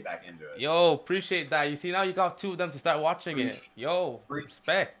get back into it. Yo, appreciate that. You see, now you got 2 of them to start watching it. Yo,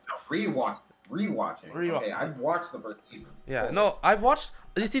 respect. Rewatching. Okay, I've watched the first season. Yeah, Oh. no, I've watched.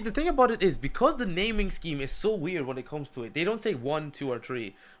 You see, the thing about it is because the naming scheme is so weird when it comes to it. They don't say 1, 2, or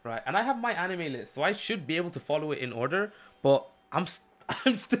 3, right? And I have my anime list, so I should be able to follow it in order. But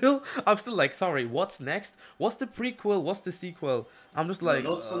I'm still like, sorry, what's next? What's the prequel? What's the sequel? I'm just like,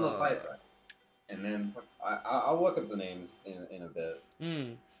 those from the Pfizer. And then I'll look up the names in a bit.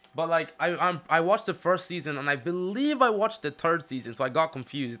 But like I watched the first season and I believe I watched the third season, so I got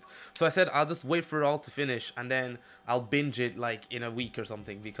confused. So I said I'll just wait for it all to finish and then I'll binge it like in a week or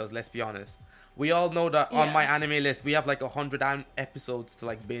something, because let's be honest, we all know that on my anime list we have like 100 episodes to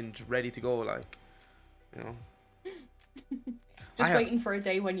like binge ready to go, like, you know. Just waiting for a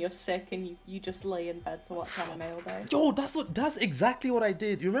day when you're sick and you just lay in bed to watch anime all day. Yo, that's exactly what I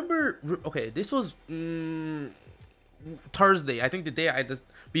did. You remember? Okay, this was Thursday. I think the day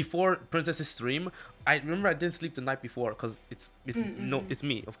before Princess's stream. I remember I didn't sleep the night before because it's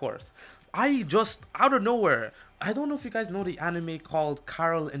me, of course. I just out of nowhere. I don't know if you guys know the anime called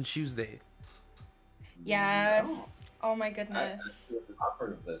Carol and Tuesday. Yes. No. Oh my goodness. I've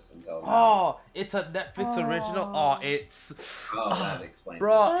heard of this until now. Oh, it's a Netflix original. Oh, it's. Oh, that explains.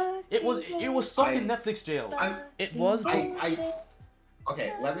 Bro, it was stuck in Netflix jail. It was.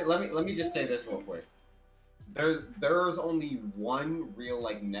 Okay, let me just say this real quick. There's only one real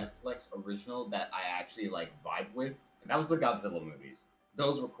like Netflix original that I actually like vibe with, and that was the Godzilla movies.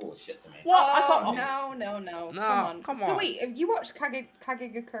 Those were cool as shit to me. What? I thought. No. Come on. So wait, you watched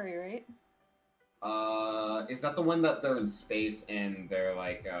Kagegakure, right? Is that the one that they're in space and they're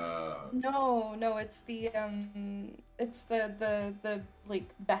like Oh. No, it's the like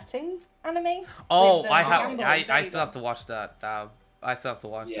betting anime. Oh, I still have to watch that. I still have to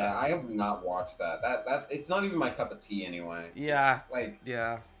watch that. Yeah, I have not watched that. That it's not even my cup of tea anyway. Yeah. It's like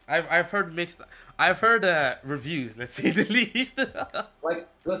yeah. I've heard mixed. I've heard reviews. Let's say the least. Like,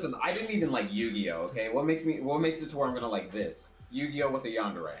 listen, I didn't even like Yu-Gi-Oh. Okay, what makes it to where I'm gonna like this Yu-Gi-Oh with a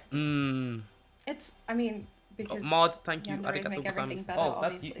yandere? It's, I mean, because Mod, thank you. yanderes make everything better,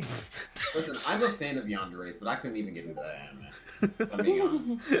 that's you. obviously. Listen, I'm a fan of yanderes, but I couldn't even get into that anime. If I'm being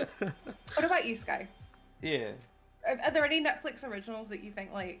honest. What about you, Sky? Yeah. Are there any Netflix originals that you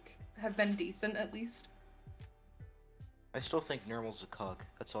think like have been decent at least? I still think Normal's a cuck.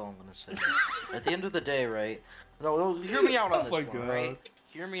 That's all I'm gonna say. At the end of the day, right? No, hear me out on this one, right?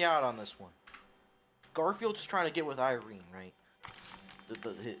 Hear me out on this one. Garfield's just trying to get with Irene, right?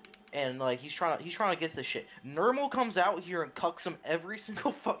 And like he's trying to get this shit. Normal comes out here and cucks him every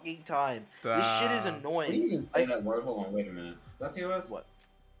single fucking time. This shit is annoying. What do you even say that word? Hold on, wait a minute. That's TOS? What?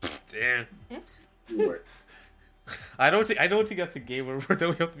 Damn. Word. I don't think that's a gamer word that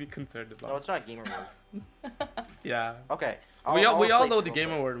we have to be concerned about. No, it's not a gamer word. Yeah. Okay. We all replace know it the real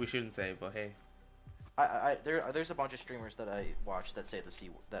gamer quick. word we shouldn't say, but hey. There's a bunch of streamers that I watch that say that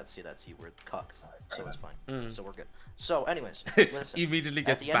C word, cuck. So it's fine. So we're good. So anyways, listen. Immediately At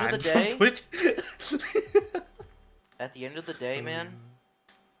gets the end banned of the day- from Twitch. At the end of the day, man,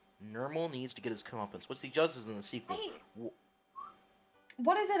 Normal needs to get his comeuppance. What's he does is in the sequel.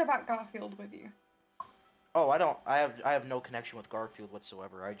 What is it about Garfield with you? Oh, I have no connection with Garfield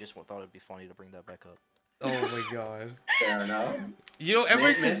whatsoever. I just thought it'd be funny to bring that back up. Oh my god. Fair enough. You know,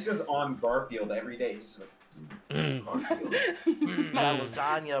 Man's just on Garfield every day. He's just like, Garfield. That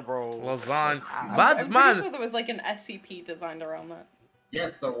lasagna, bro. Lasagna. I'm Bad pretty man. sure there was like an SCP designed around that.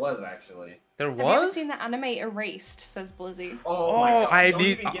 Yes, there was actually. There Have you ever was? seen the anime Erased? Says Blizzy. Oh my god! I Don't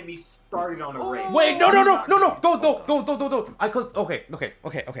need- even get me started on a race. Wait, no, don't. Okay.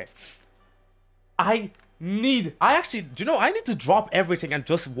 I need to drop everything and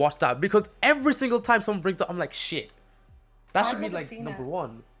just watch that, because every single time someone brings it up, I'm like, shit. That should be never like seen number it.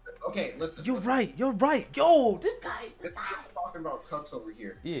 one. Okay, listen. You're listen. right. Yo, this guy. This guy's talking about cucks over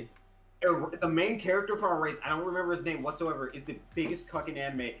here. Yeah. The main character for our race, I don't remember his name whatsoever, is the biggest cuck in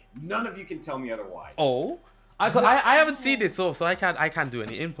anime. None of you can tell me otherwise. Oh, I haven't seen it, so I can't do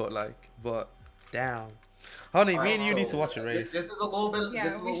any input, like. But damn, honey, me and you need to watch a race. This is a little bit. Yeah,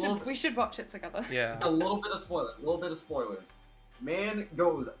 this is we should watch it together. Yeah. It's a little bit of spoilers. Man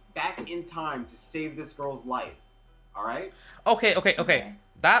goes back in time to save this girl's life. All right. Okay.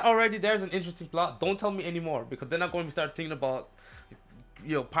 That already, there's an interesting plot. Don't tell me anymore, because then I'm going to start thinking about,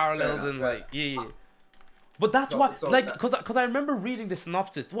 parallels and like, yeah. But that's why, because I remember reading the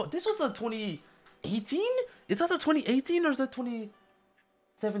synopsis. What, this was the 2018? Is that the 2018 or is that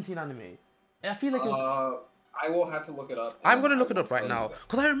 2017 anime? I feel like it was... I will have to look it up. I'm gonna look it up right now,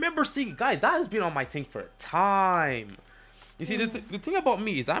 because I remember seeing, guy, that has been on my thing for time. You see, the thing about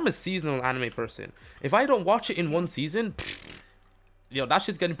me is I'm a seasonal anime person. If I don't watch it in one season, that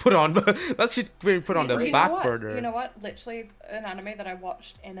shit's getting put on. That shit's getting put on the back burner. You know what? Literally, an anime that I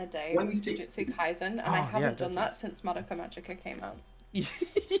watched in a day was 2016. Jujutsu Kaisen, and I haven't done that since Madoka Magica came out. Yeah.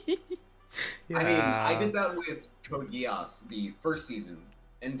 I mean, I did that with Code Geass, the first season.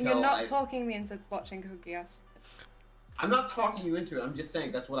 Until You're not talking me into watching Code Geass. I'm not talking you into it. I'm just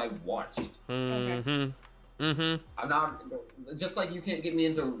saying that's what I watched. Mm-hmm. Mm-hmm. I'm not just like you can't get me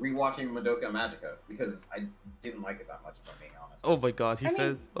into rewatching Madoka Magica because I didn't like it that much. If I'm being honest. Oh my God, he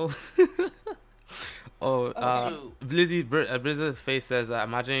says. Oh. Blizzard's face says,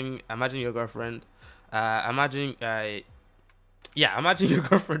 imagine your girlfriend. Imagine your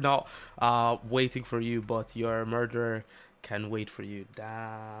girlfriend not waiting for you, but your murderer can wait for you.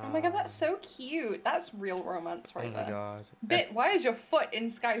 Damn. Oh my God, that's so cute. That's real romance right there. Oh my God. Why is your foot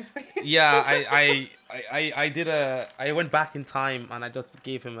in Sky's face? Yeah, I went back in time and I just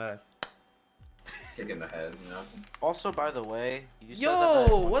gave him a Kick in the head, you know. Also, by the way, you said yo.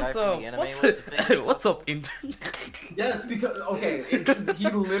 that What's guy up? from the anime was the big What's up, intern? Yes, because he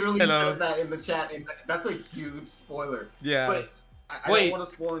literally Hello. said that in the chat, and that's a huge spoiler. Yeah. But I Wait. don't want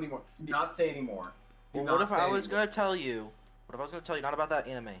to spoil anymore. Do not say anymore. Do Well, not what if say I was anymore. gonna tell you? What if I was gonna tell you not about that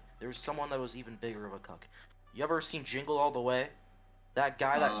anime? There was someone that was even bigger of a cuck. You ever seen Jingle All the Way? That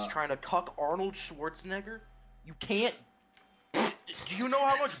guy that's trying to cuck Arnold Schwarzenegger? You can't. Do you know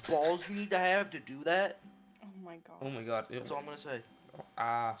how much balls you need to have to do that? Oh my God. Oh my God. That's all I'm gonna say.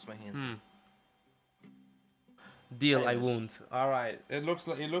 Ah. That's my hands. Deal. I Anyways. won't. All right. It looks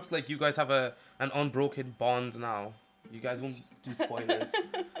like you guys have an unbroken bond now. You guys won't do spoilers.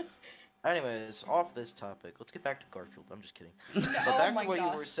 Anyways, off this topic, let's get back to Garfield. I'm just kidding. Oh But back my to what you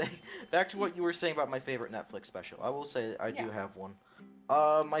were gosh. saying. Back to what you were saying about my favorite Netflix special. I will say I do Yeah. have one.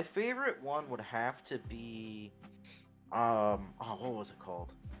 My favorite one would have to be, oh, what was it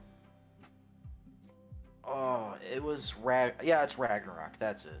called? Oh, it was it's Ragnarok.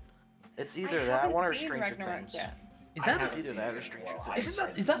 That's it. It's either I that haven't one or seen Stranger Ragnarok Things. yet. Is I that haven't Either seen that it or as Stranger well. Things. is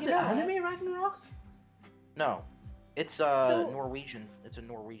that You the know anime Ragnarok? No, it's Still- Norwegian. It's a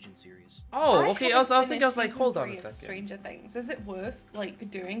Norwegian series. Oh, okay. I was thinking. I was like, finished hold season on a 3 of second. Stranger Things. Is it worth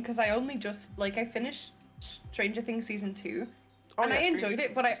doing? Because I only just I finished Stranger Things season 2, Oh, and yeah, I Stranger enjoyed it.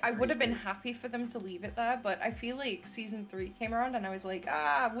 Things But I season would have three been is great. happy for them to leave it there. But I feel like season 3 came around, and I was like,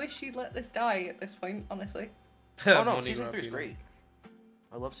 I wish you'd let this die at this point. Honestly. Oh no, Money season grab, 3 is you know. great.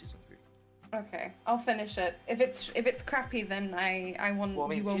 I love season 3. Okay, I'll finish it. If it's crappy, then I want Well, I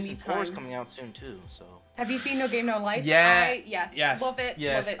mean, you owe me season 4 is time. coming out soon too, so. Have you seen No Game No Life? Yeah. Yes. Love it.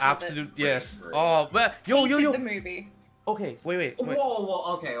 Yes. Love it. Absolute. Yes. Great. Oh, but yo. Hated the movie. Okay. Wait.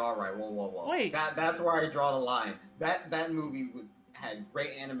 Whoa, okay, all right, whoa. Wait. That's where I draw the line. That movie had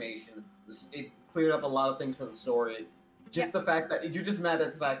great animation. It cleared up a lot of things for the story. Just the fact that you're just mad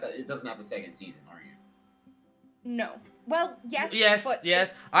at the fact that it doesn't have a second season, aren't you? No. Well, yes. Yes. But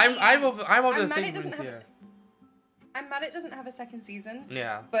Yes. it's I'm the- of the I'm mad same it doesn't route have. here. I'm mad it doesn't have a second season.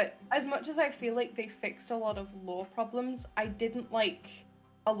 Yeah. But as much as I feel like they fixed a lot of lore problems, I didn't like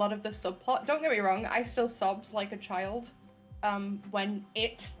a lot of the subplot. Don't get me wrong, I still sobbed like a child when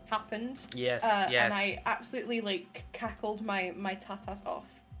it happened. Yes. And I absolutely cackled my tatas off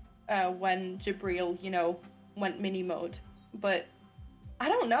when Jabril, went mini mode. But I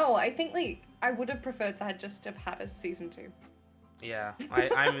don't know. I think I would have preferred to have had a season 2. Yeah,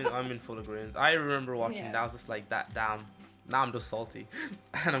 I'm in full agreement. I remember watching Yeah. that. I was just like, that damn. Now I'm just salty,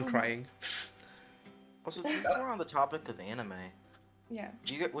 and I'm crying. Also, since we're on the topic of anime, Yeah.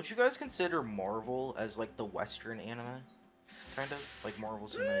 would you guys consider Marvel as like the Western anime? Kind of like Marvel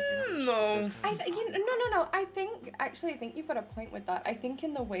Cinematic Universe? No. No. I think you've got a point with that. I think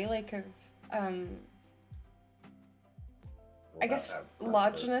in the way of I guess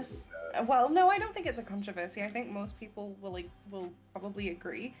largeness. Well, no, I don't think it's a controversy. I think most people will probably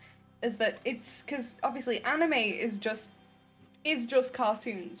agree, is that it's because obviously anime is just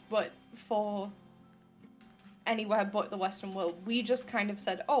cartoons, but for anywhere but the Western world, we just kind of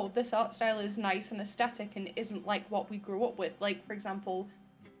said, oh, this art style is nice and aesthetic and isn't like what we grew up with. Like, for example,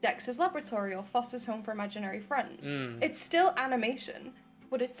 Dexter's Laboratory or Foster's Home for Imaginary Friends. It's still animation,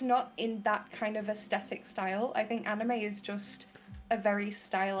 but it's not in that kind of aesthetic style. I think anime is just a very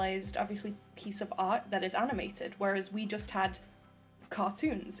stylized, obviously, piece of art that is animated, whereas we just had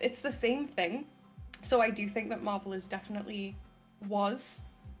cartoons. It's the same thing. So I do think that Marvel was,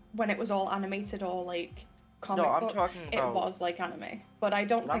 when it was all animated or comic I'm books, talking about- it was like anime. But I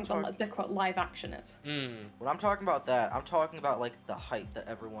don't When I'm think the live action is. When I'm talking about that, I'm talking about the hype that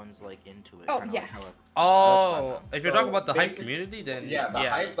everyone's into it. Oh, kinda yes. how it- Oh, if you're So, talking about the hype basic- community, then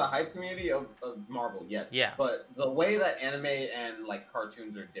the hype community of Marvel, yes. Yeah. But the way that anime and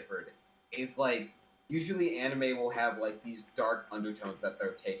cartoons are differed is usually anime will have these dark undertones that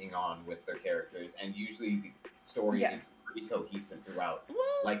they're taking on with their characters, and usually the story Yeah. is pretty cohesive throughout.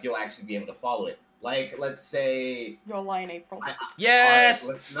 Well, You'll actually be able to follow it. Let's say. Your line, April. yes.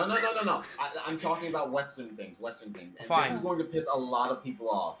 All right, no. I'm talking about Western things. And Fine. this is going to piss a lot of people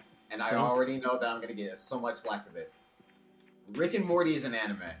off. And I Don't. already know that I'm going to get so much flack for this. Rick and Morty is an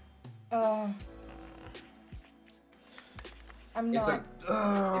anime. I'm It's not. it's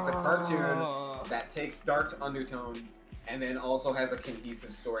a cartoon that takes dark undertones and then also has a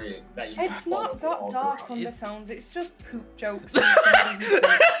cohesive story that you can It's follow not through all got throughout. dark undertones. It's just poop jokes. And somebody who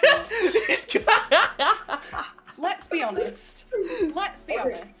thinks speech. Let's be honest. Let's be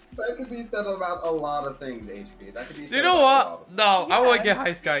honest. That could be said about a lot of things, HP. That could be said You know about a lot what? of No, I want to Yeah. get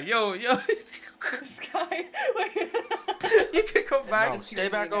High Sky. Yo. This guy. You can come back. No, just stay you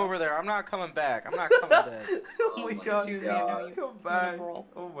back now. over there. I'm not coming back. I'm not coming back. Oh my Oh my god. You, God. know, you, Come you're back. gonna brawl.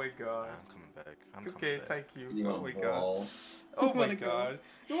 Oh my god. I'm coming back. I'm Okay, coming back. thank you. You Oh wanna my god. brawl. Oh You my wanna go? god.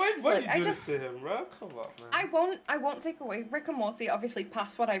 Why Look, you I do just- this to him, bro? Come on, man. I won't take away Rick and Morty, obviously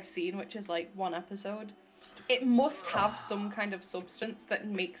past what I've seen, which is like one episode. It must have some kind of substance that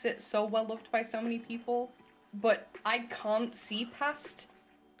makes it so well loved by so many people, but I can't see past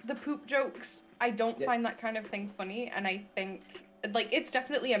the poop jokes. I don't Yeah. find that kind of thing funny, and I think like it's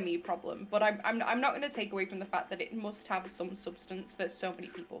definitely a me problem, but I'm not going to take away from the fact that it must have some substance for so many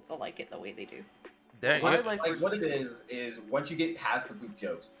people to like it the way they do. There you What I go. like Like what it is once you get past the poop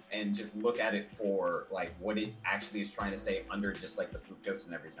jokes and just look at it for like what it actually is trying to say under just like the poop jokes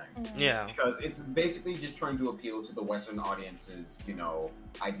and everything. Yeah. Because it's basically just trying to appeal to the Western audience's,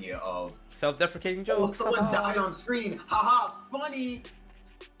 idea of Self-deprecating oh, jokes. someone died on screen, haha, funny,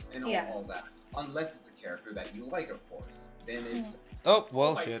 and Yeah. all that. Unless it's a character that you like, of course. Then it's Oh, oh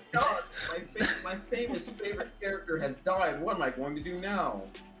well, my shit. God, my famous favorite character has died. What am I going to do now?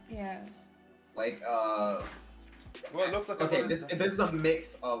 Yeah. Like, Well, it looks like okay, this is a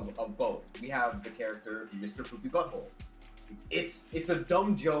mix of both. We have the character Mr. Poopy Butthole. It's a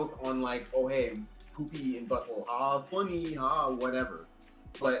dumb joke on like, oh hey, poopy and butthole, funny, whatever.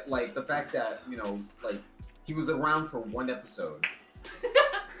 But like the fact that like he was around for one episode,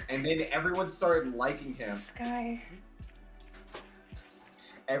 and then everyone started liking him. Sky.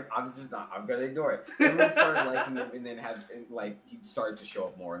 I'm gonna ignore it. Everyone started liking him, and then he started to show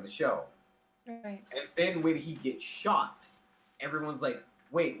up more in the show. Right. And then when he gets shot, everyone's like,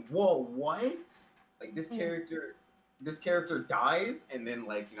 "Wait, whoa, what? Like this character dies?" And then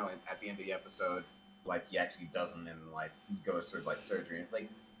at the end of the episode, like he actually doesn't, and like he goes through like surgery. And it's like,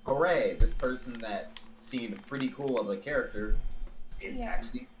 hooray! This person that seemed pretty cool of a character is Yeah.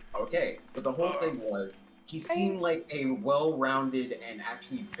 actually okay. But the whole thing was he seemed like a well-rounded and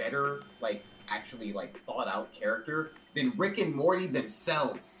actually better, actually thought out character than Rick and Morty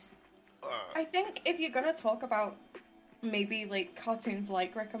themselves. I think if you're gonna talk about maybe like cartoons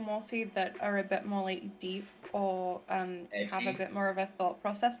like Rick and Morty that are a bit more like deep or have a Edgy. bit more of a thought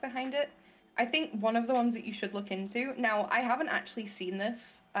process behind it, I think one of the ones that you should look into. Now, I haven't actually seen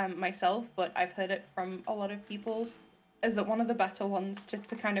this myself, but I've heard it from a lot of people. Is that one of the better ones to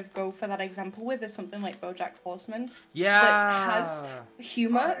kind of go for that example with is something like BoJack Horseman Yeah. that has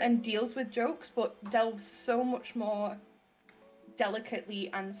humor Alright. and deals with jokes, but delves so much more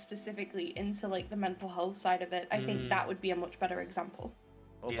delicately and specifically into like the mental health side of it. I think that would be a much better example.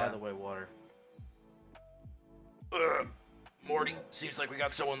 Oh, Yeah. by the way, water. Morty, seems like we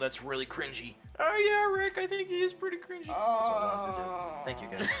got someone that's really cringy. Oh yeah, Rick, I think he is pretty cringy. That's all I have to do.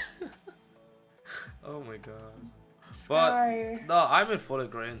 Thank you, guys. Oh my god. Sky. No, I'm in full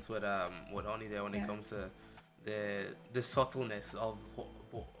agreement with Oni there when it Yeah. comes to the subtleness of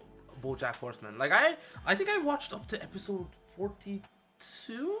BoJack Horseman. Like I think I watched up to episode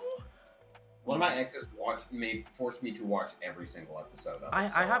 42. One of my exes forced me to watch every single episode of it. I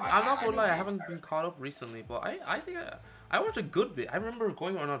so have. I'm not I gonna know lie. the I haven't entire- been caught up recently, but I think I watched a good bit. I remember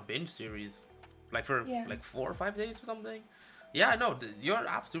going on a binge series, like for Yeah. like 4 or 5 days or something. Yeah, no, you're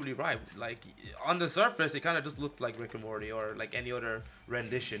absolutely right. Like on the surface, it kind of just looks like Rick and Morty or like any other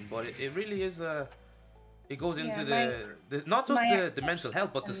rendition, but it really is it goes into Yeah, the not just my the mental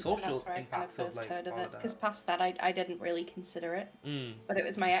health, but the and social that's where impacts I kind of of first like heard of all it of because that. past that I didn't really consider it. Mm. But it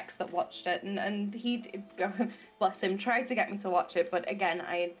was my ex that watched it, and he bless him tried to get me to watch it, but again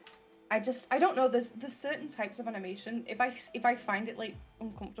I don't know. There's certain types of animation if I find it like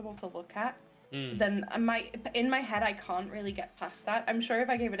uncomfortable to look at, then in my head I can't really get past that. I'm sure if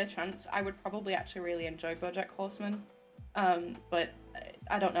I gave it a chance, I would probably actually really enjoy BoJack Horseman, but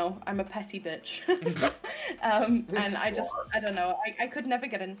I don't know. I'm a petty bitch, and I don't know. I could never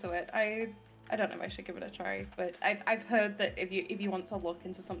get into it. I don't know if I should give it a try, but I've heard that if you want to look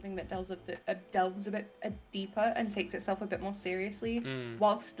into something that delves a bit deeper and takes itself a bit more seriously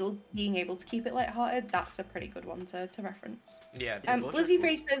while still being able to keep it lighthearted, that's a pretty good one to reference. Yeah. BoJack Lizzie Horseman.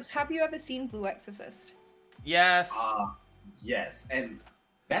 Ray says, "Have you ever seen Blue Exorcist?" Yes. Yes, and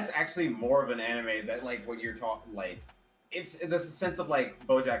that's actually more of an anime that like what you're talking like. It's this sense of like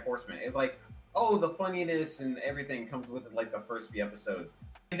BoJack Horseman. It's like oh, the funniness and everything comes with it, like the first few episodes,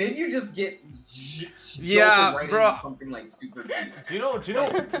 and then you just get Yeah, right bro. into something like super deep. Do you know?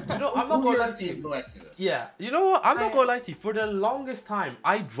 I'm not going to lie to you. Blue Exorcist? Yeah, you know what? I'm not gonna lie to you. For the longest time,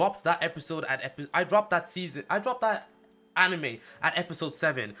 I dropped that episode I dropped that season. I dropped that anime at episode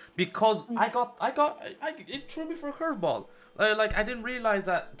 7 because it threw me for a curveball. Like I didn't realize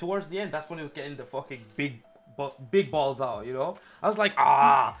that towards the end, that's when it was getting the fucking big balls out. You know, I was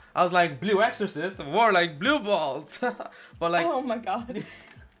like, Blue Exorcist, more like blue balls. But like, oh my god.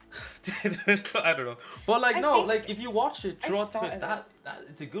 I don't know, but like like if you watch it throughout that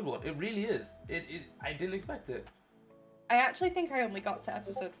it's a good one. It really is. I didn't expect it. I actually think I only got to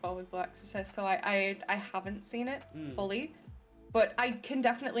episode 4 with Blue Exorcist, so I haven't seen it fully, but I can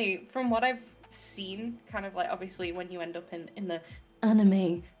definitely, from what I've seen, kind of like obviously when you end up in the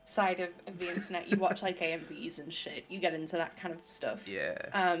anime side of the internet, you watch like AMVs and shit, you get into that kind of stuff.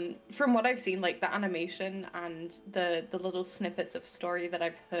 Yeah. From what I've seen, like the animation and the little snippets of story that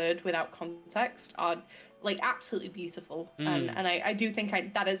I've heard without context are like absolutely beautiful, and I do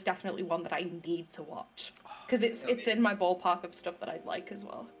think that is definitely one that I need to watch because it's in my ballpark of stuff that I like as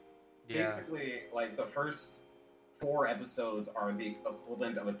well. Yeah. Basically, like the first 4 episodes are the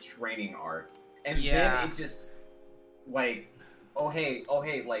equivalent of a training arc, and then it just like, oh hey,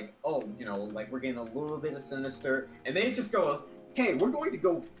 like, oh, you know, like we're getting a little bit of sinister, and then it just goes, hey, we're going to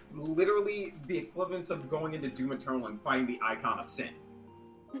go literally the equivalent of going into Doom Eternal and finding the icon of sin.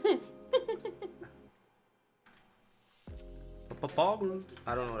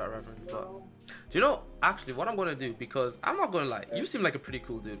 I don't know that reference, but do you know actually what I'm gonna do? Because I'm not gonna lie, you seem like a pretty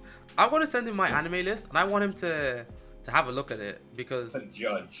cool dude. I'm gonna send him my anime list, and I want him to have a look at it because To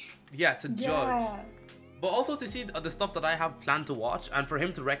judge. Yeah, to judge, but also to see the stuff that I have planned to watch, and for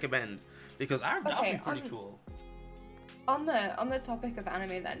him to recommend, because that'd be pretty cool. On the topic of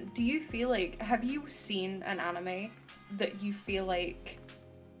anime, then, do you feel like, have you seen an anime that you feel like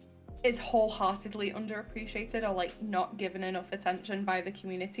is wholeheartedly underappreciated or like not given enough attention by the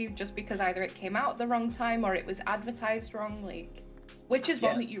community just because either it came out at the wrong time or it was advertised wrong? Like, which is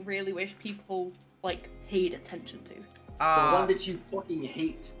one that you really wish people like paid attention to? The one that you fucking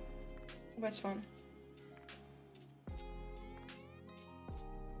hate. Which one?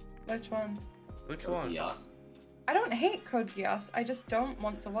 Which one? Which one? Yes. I don't hate Code Geass, I just don't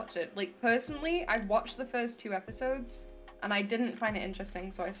want to watch it. Like, personally, I watched the first 2 episodes and I didn't find it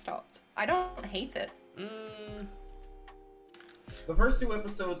interesting, so I stopped. I don't hate it. The first 2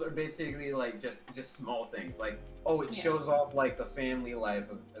 episodes are basically like just small things, like, oh, it shows off like the family life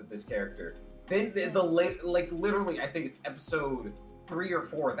of this character. Then the late, like literally, I think it's episode 3 or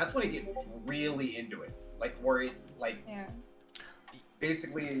 4. That's when it gets really into it, like where it like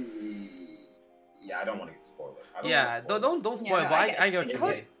basically. Yeah, I don't want to get spoiled. Don't spoil. But I get what you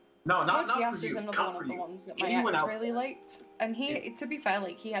mean. No, not Geass for you. is another Not one for of the you. ones that my Anyone ex out really there. liked, and he, to be fair,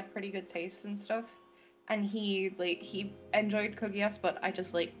 like he had pretty good taste and stuff, and he enjoyed Code Geass, but I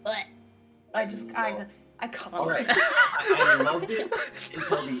just like, bleh. I can't. Alright, I loved it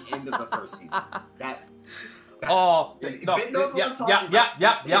until the end of the first season. Oh Ben no! knows what I'm talking about.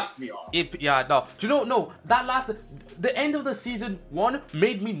 It pissed me off. No. Do you know? No, that last, the end of the season 1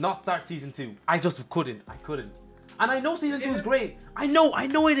 made me not start season 2. I just couldn't. And I know season 2 is great. I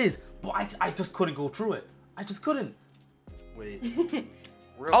know it is. But I just couldn't go through it. I just couldn't. Wait.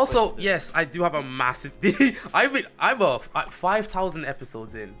 Also, yes, I do have a massive. I'm 5,000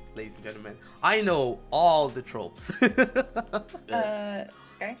 episodes in, ladies and gentlemen. I know all the tropes.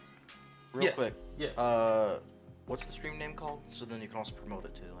 Sky? Real quick. Yeah. What's the stream name called? So then you can also promote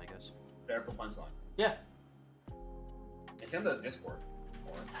it too, I guess. Hysterical Punchline. Yeah. It's in the Discord.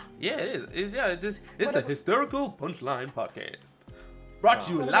 Yeah, it is. It's the Hysterical Punchline Podcast. Brought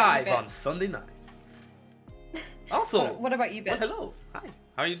to you live on Sunday nights. Also, what about you, Ben? Hello. Hi.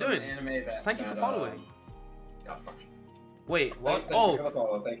 How are you doing? Thank you for following. Fuck. Wait, what? Thank you for the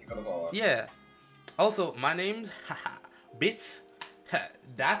follow. Thank you for the follow. Yeah. Also, my name's Bits.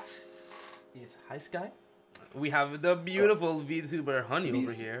 That is Hi Sky. We have the beautiful VTuber Honey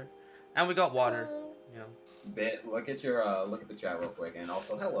over here, and we got Water. You know. Bit, look at the chat real quick, and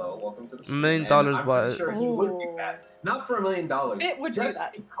also hello, welcome to the stream. $1 million, I'm but pretty sure he would do that. Not for $1 million. Bit would do just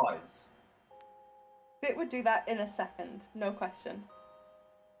that. because. Bit would do that in a second, no question.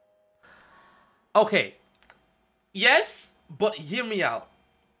 Okay. Yes, but hear me out.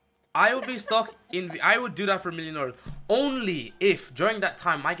 I would be stuck in. I would do that for $1 million only if during that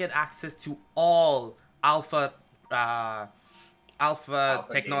time I get access to all alpha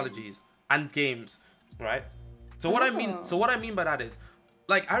technologies and games, right? So what I mean by that is,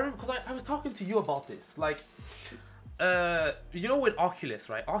 like, I remember because I was talking to you about this. Like, you know, with Oculus,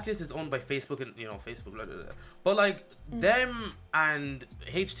 right? Oculus is owned by Facebook, and Facebook, blah, blah, blah. But like them and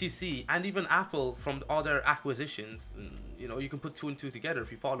HTC and even Apple from other acquisitions, you can put two and two together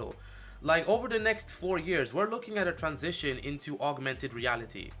if you follow. Like over the next 4 years, we're looking at a transition into augmented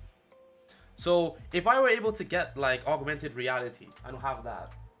reality. So if I were able to get like augmented reality, I don't have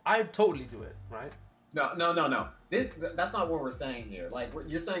that, I'd totally do it, right? No. That's not what we're saying here. Like,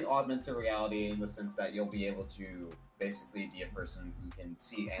 you're saying augmented reality in the sense that you'll be able to basically be a person who can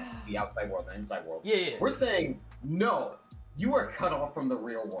see the outside world and inside world. Yeah. We're saying, no, you are cut off from the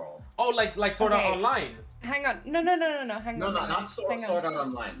real world. Oh, like sort of online. Hang on. No. Hang on. Not sort out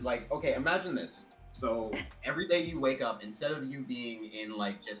online. Like, okay, imagine this. So, every day you wake up, instead of you being in,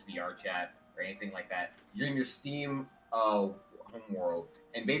 like, just VR chat or anything like that, you're in your Steam home world,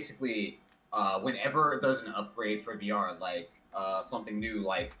 and basically... whenever there's an upgrade for VR, like something new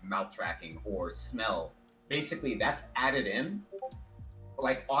like mouth tracking or smell, basically that's added in,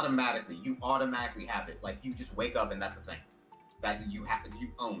 like automatically. You automatically have it. Like you just wake up and that's a thing that you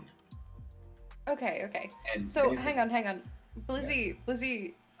own. Okay. And so hang on. Blizzy.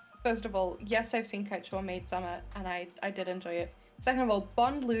 First of all, yes, I've seen Kaichou Maid Summer, and I did enjoy it. Second of all,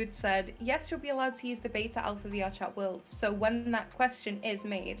 Bond Lude said, yes, you'll be allowed to use the beta alpha VR chat worlds. So when that question is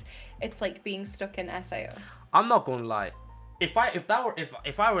made, it's like being stuck in SAO. I'm not gonna lie. If I were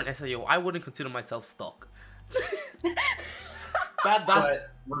an SAO, I wouldn't consider myself stuck. But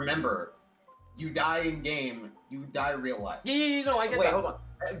remember, you die in game, you die real life. Yeah, I get that. Wait, hold on.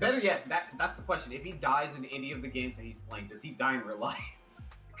 Better yet, that's the question. If he dies in any of the games that he's playing, does he die in real life?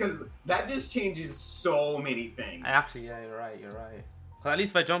 Because that just changes so many things. Actually, yeah, you're right. Because at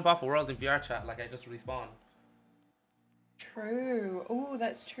least if I jump off a world in VR chat, like I just respawn. True. Oh,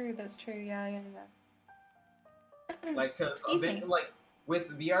 that's true. Yeah. Like, because like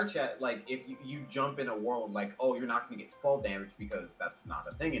with VR chat, like if you jump in a world, like you're not going to get fall damage because that's not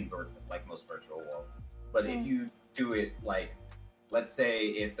a thing in like most virtual worlds. But if you do it, like let's say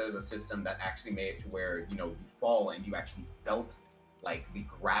if there's a system that actually made it to where you fall and you actually felt like the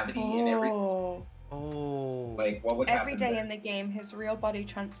gravity and everything. Oh. Like what would happen every day there? in the game, his real body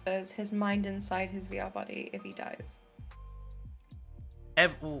transfers his mind inside his VR body if he dies.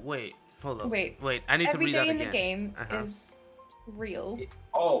 Wait, hold on. Wait. I need to read that again. Every day in the game is real.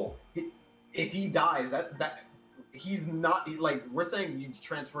 If he dies, that he's not like we're saying you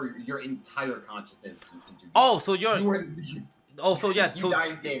transfer your entire consciousness into. Oh, so you're. You die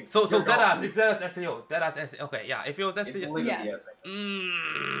in game. So deadass, it's deadass SAO. Deadass SAO. Okay, yeah. If it was SAO, it's literally SAO.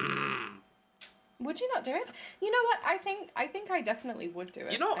 Would you not do it? You know what? I think I definitely would do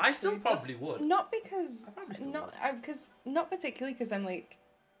it. I still probably would. Not because not particularly because I'm like,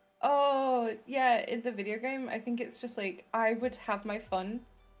 in the video game. I think it's just like I would have my fun,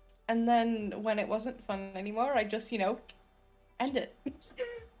 and then when it wasn't fun anymore, I just end it.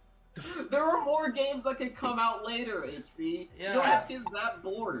 There are more games that could come out later, HB. Yeah. You don't have to get that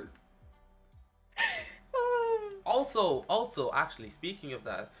bored. Also, actually, speaking of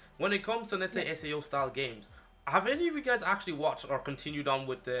that, when it comes to, let's say, SAO style games, have any of you guys actually watched or continued on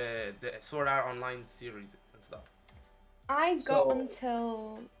with the Sword Art Online series and stuff? I got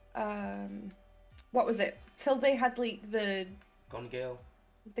until what was it? Till they had like the Gun Gale.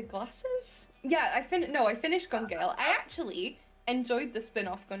 The glasses? Yeah, I finished Gun Gale. I actually enjoyed the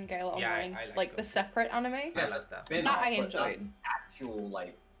spin-off Gun Gale Online, I like the separate anime. Yeah, that's that. That I enjoyed. Actual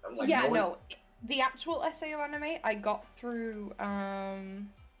like the actual SAO anime I got through. Bond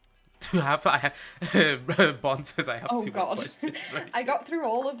says I have oh too god, much I got through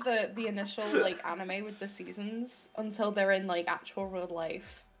all of the initial like anime with the seasons until they're in like actual real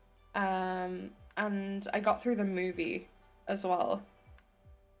life, and I got through the movie as well,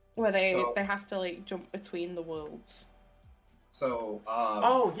 where they have to like jump between the worlds. So,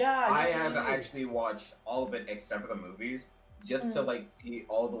 I have actually watched all of it except for the movies, just to like see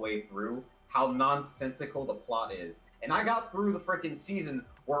all the way through how nonsensical the plot is. And I got through the freaking season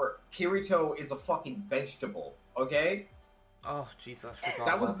where Kirito is a fucking vegetable, okay? Oh, Jesus, I forgot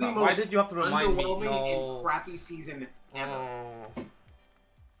that was the that. most Why did you have to remind me? underwhelming and crappy season ever.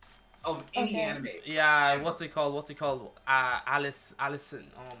 Of any anime. Yeah, what's it called? Allison.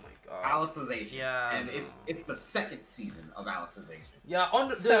 Oh my god. Alicization. Yeah. And it's the second season of Alicization. Yeah,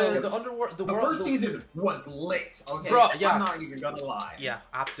 the underworld. The first season was lit. Okay, bro. Yeah. I'm not even gonna lie. Yeah,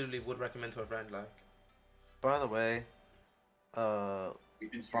 absolutely would recommend to a friend. Like. By the way,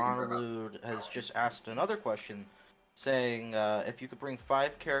 Bonlude has just asked another question, saying if you could bring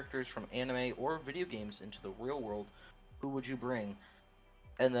 5 characters from anime or video games into the real world, who would you bring?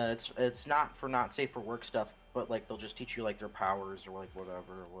 and then it's not safe for work stuff, but like they'll just teach you like their powers or like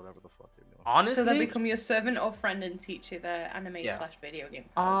whatever the fuck they're doing. Honestly, So they'll become your servant or friend and teach you the anime Yeah. / video game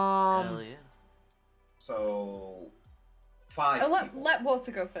powers. Hell yeah. So 5 Oh, people. let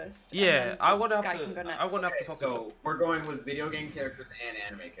Water go first. and yeah, then I would have Sky to. can go I would have to Okay, focus. so we're going with video game characters and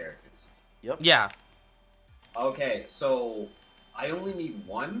anime characters. Yep. Yeah. Okay, so I only need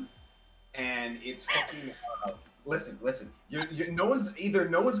one, and it's fucking. Listen. No one's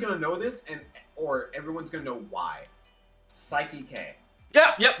gonna know this, or everyone's gonna know why. Psyche K.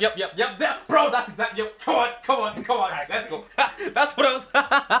 Yep. Bro, that's exactly. Yep. Come on. Let's go. That's what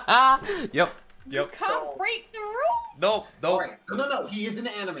I was. Yep. You can't So- break the rules. No. Alright, no. He is an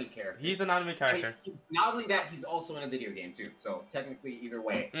anime character. He's an anime character. Not only that, he's also in a video game too. So technically, either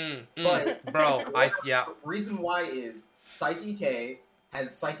way. But bro, The reason why is Psyche K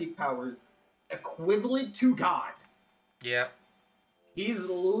has psychic powers equivalent to God. Yeah. He's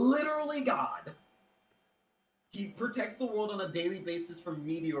literally God. He protects the world on a daily basis from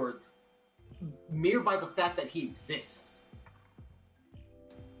meteors, mere by the fact that he exists.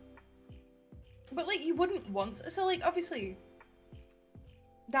 But like, you wouldn't want to. So like, obviously,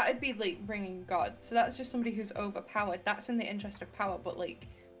 that would be like bringing God. So that's just somebody who's overpowered. That's in the interest of power. But like,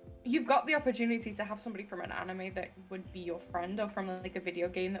 you've got the opportunity to have somebody from an anime that would be your friend, or from like a video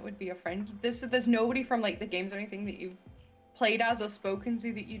game that would be your friend. There's nobody from like the games or anything that you've played as or spoken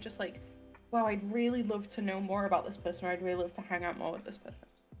to that you just like, wow, I'd really love to know more about this person, or I'd really love to hang out more with this person.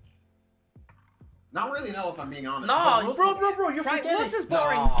 Not really know, if I'm being honest. No, But bro, mostly- you're Right, forgetting. what's is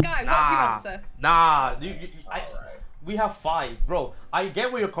boring? Nah, Sky, what's your answer? Nah, Alright. we have 5, bro. I get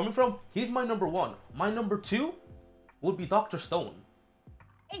where you're coming from. He's my number 1. My number 2 would be Dr. Stone.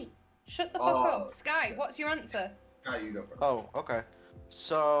 Hey, shut the fuck Oh. up. Sky, what's your answer? Sky, you go first. Oh, okay.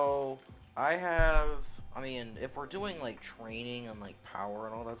 So I mean, if we're doing like training and like power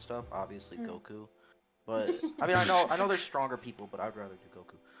and all that stuff, obviously Goku. But I mean, I know there's stronger people, but I'd rather do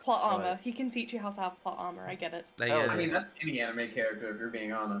Goku. Plot armor. Right. He can teach you how to have plot armor. I get it. I mean, that's any anime character, if you're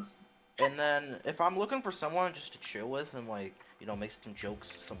being honest. And then if I'm looking for someone just to chill with and like, you know, make some jokes,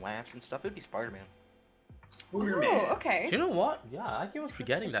 some laughs and stuff, it'd be Spider-Man. Spooderman. Oh, okay. Do you know what? Yeah, I keep on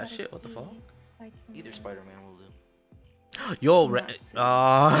forgetting that shit. What the fuck? Either Spider-Man will do. Yo,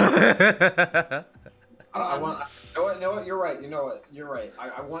 I want. You know what? You're right. You're right.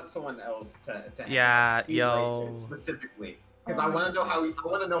 I want someone else to Yeah, Speed yo. Racer specifically, because I want to know how he. I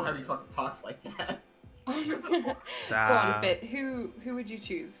want to know how he fucking talks like that. Go on, Bit. Who would you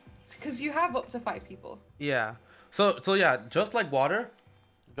choose? Because you have up to 5 people. Yeah. So yeah, just like water,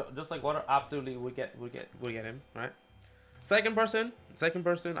 absolutely we get him, right? Second person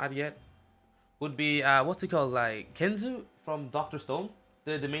I'd get would be what's he called, like Kenzu from Doctor Stone,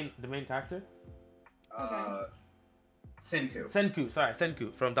 the main character.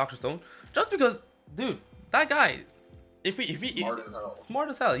 Senku from Doctor Stone. Just because, dude, that guy, if smart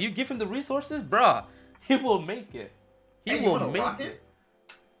as hell, you give him the resources, bruh, he will make it. He will make it.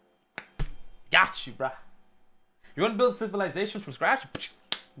 Got you, bruh. You want to build civilization from scratch?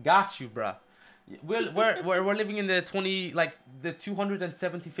 Got you, bruh. We're living in the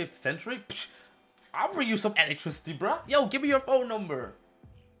 275th century. I'll bring you some electricity, bruh. Yo, give me your phone number.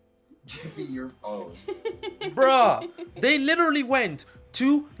 Give me your phone. Bruh, they literally went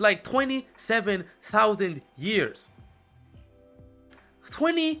to like 27,000 years.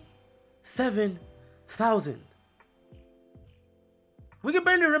 27,000. We can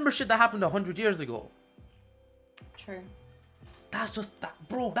barely remember shit that happened 100 years ago. True. That's just that,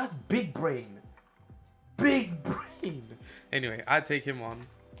 bro. That's big brain. Big brain. Anyway, I'd take him on,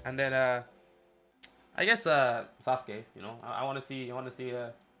 and then I guess Sasuke. You know, I want to see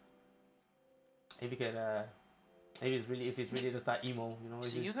if he could if he's really just that emo. You know.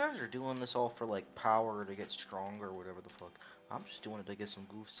 See, you guys are doing this all for like power to get stronger or whatever the fuck. I'm just doing it to get some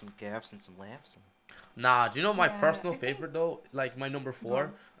goofs, some gaffs, and some laughs. Nah, do you know my Yeah, personal I think- favorite though? Like my number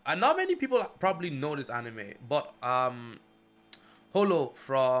 4. Not many people probably know this anime, but Holo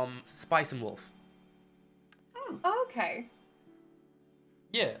from Spice and Wolf. Oh, okay.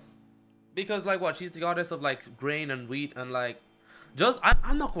 Yeah, because like what? She's the goddess of like grain and wheat and like,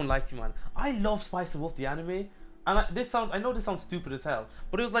 I'm not gonna lie to you, man. I love Spice and Wolf the anime, and I know this sounds stupid as hell,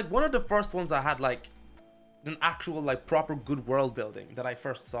 but it was like one of the first ones that had like an actual like proper good world building that I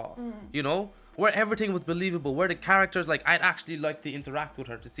first saw. You know, where everything was believable, where the characters like I'd actually like to interact with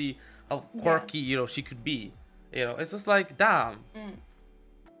her to see how quirky she could be. You know, it's just like damn.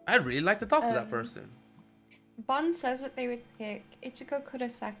 I'd really like to talk to that person. Bon says that they would pick Ichigo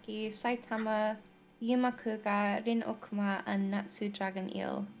Kurosaki, Saitama, Yuma Kuga, Rin Okuma, and Natsu Dragon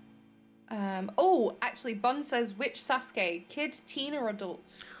Eel. Oh, actually, Bun says, which Sasuke? Kid, teen, or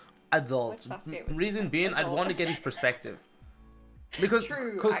adult? Adult. Which Sasuke would Reason you being, pick? I'd want to get his perspective. Because,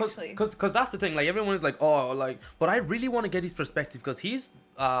 True, actually. Because that's the thing. Like, everyone is like, oh, like, but I really want to get his perspective because he's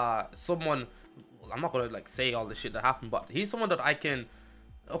someone. I'm not gonna like say all the shit that happened, but he's someone that I can.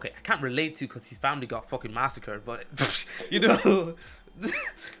 Okay, I can't relate to because his family got fucking massacred, but you know.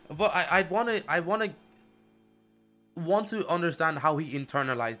 But I want to understand how he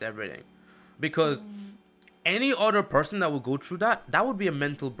internalized everything, because any other person that would go through that would be a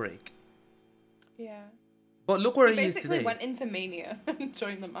mental break. Yeah. But look where He he is basically today. went into mania and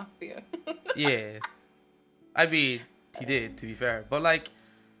joined the mafia. Yeah, I mean, he did, to be fair. But like,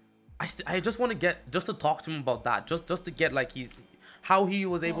 I just want to get to talk to him about that, just to get like how he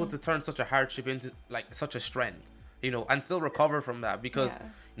was able to turn such a hardship into like such a strength, you know, and still recover from that, because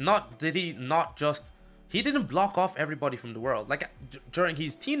he didn't block off everybody from the world. Like during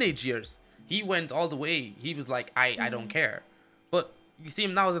his teenage years, he went all the way. He was like, I don't care. But you see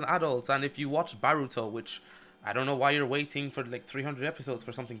him now as an adult, and if you watch Baruto, which I don't know why you're waiting for like 300 episodes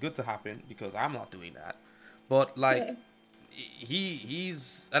for something good to happen, because I'm not doing that. But like,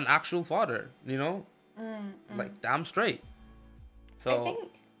 he's an actual father, you know, like damn straight. So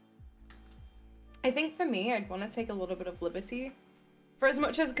I think for me, I'd want to take a little bit of liberty. For as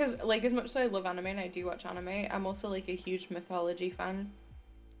much as I love anime and I do watch anime, I'm also like a huge mythology fan.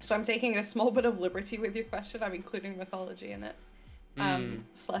 So I'm taking a small bit of liberty with your question. I'm including mythology in it. /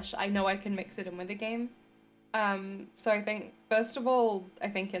 I know I can mix it in with the game. So I think, first of all, I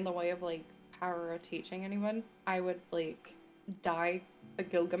think in the way of like power or teaching anyone, I would like die for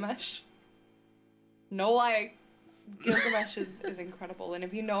Gilgamesh. No lie, Gilgamesh is incredible. And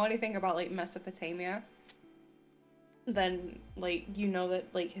if you know anything about like Mesopotamia, then like you know that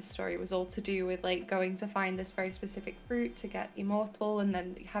like his story was all to do with like going to find this very specific fruit to get immortal and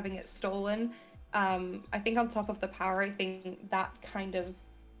then having it stolen. I think on top of the power, I think that kind of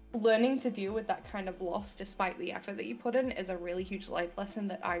learning to deal with that kind of loss despite the effort that you put in is a really huge life lesson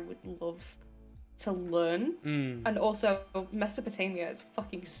that I would love to learn. And also Mesopotamia is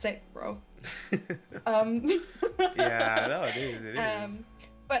fucking sick, bro. Yeah, no, it is.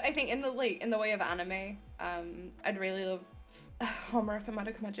 But I think in the way of anime, I'd really love Homer for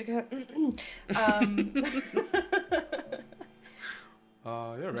Madoka Magica.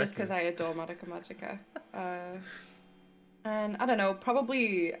 You're just because I adore Madoka Magica. And I don't know,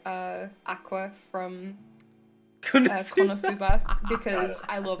 probably Aqua from Konosuba, because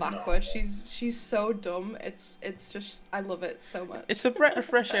I love Aqua. She's so dumb. It's just, I love it so much. It's a breath of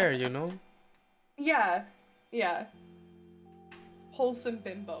fresh air, you know? Yeah. Wholesome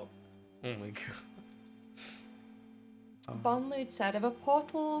bimbo. Oh my god. Bonlude said, if a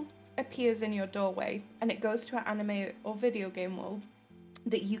portal appears in your doorway and it goes to an anime or video game world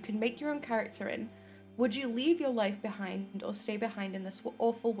that you can make your own character in, would you leave your life behind or stay behind in this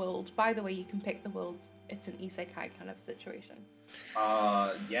awful world? By the way, you can pick the world. It's an isekai kind of situation.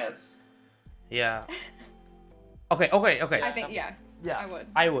 Yes. Yeah. Okay. I think, yeah,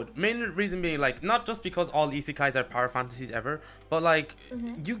 I would. Main reason being, like, not just because all isekais are power fantasies ever, but like,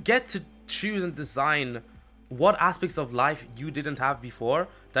 you get to choose and design what aspects of life you didn't have before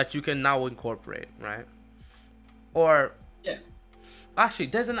that you can now incorporate, right? Or actually,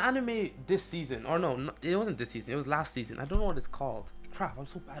 there's an anime this season, or no, it wasn't this season. It was last season. I don't know what it's called. Crap, I'm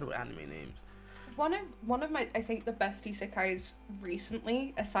so bad with anime names. One of my, I think, the best isekais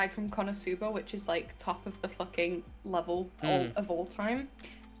recently, aside from Konosuba, which is like top of the fucking level of all time,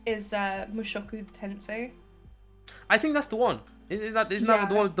 is Mushoku Tensei. I think that's the one. Isn't that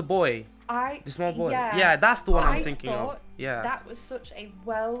the one with the boy? The small boy. Yeah, that's the one I'm thinking of. Yeah. That was such a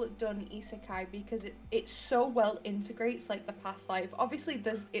well done isekai because it so well integrates like the past life. Obviously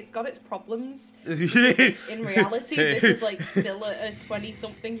it's got its problems. In reality, this is like still a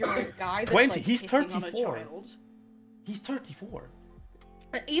 20-something-year-old guy that's 20? like He's hitting 34. on a child. He's 34.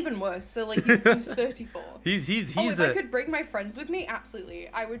 Even worse, so like he's 34. He's if I could bring my friends with me, absolutely.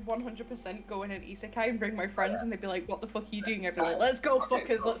 I would 100% go in an isekai and bring my friends, and they'd be like, "What the fuck are you doing?" I'd be like, "Let's go,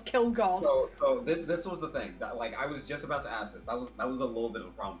 fuckers, let's kill God." So this was the thing that like I was just about to ask this. That was a little bit of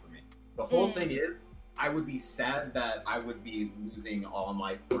a problem for me. The whole thing is, I would be sad that I would be losing all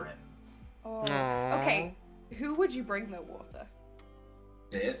my friends. Oh. Okay, who would you bring though, Water?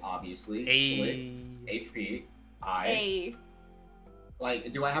 It obviously. Slick, HP.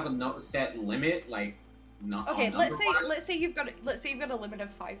 Like, do I have a set limit? Like, not. Okay, let's say you've got a limit of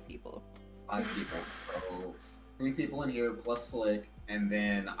 5 people. 5 people. So 3 people in here plus Slick, and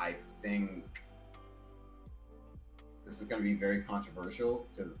then I think this is going to be very controversial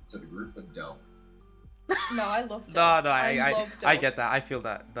to the group, but Doe. No, I loved it. No, I loved I it. get that. I feel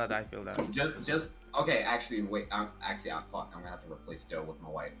that. I feel that. Just okay. Actually, wait. I'm fuck. I'm gonna have to replace Doe with my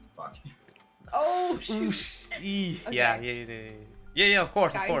wife. Fuck. Oh shoot. Oosh. Yeah, Okay. yeah. Of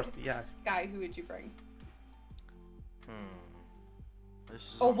course, Sky, of course. Yeah. Sky, who would you bring? This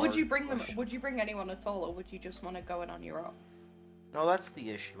is Or a would hard you bring them? question. Would you bring anyone at all, or would you just want to go in on your own? No, that's the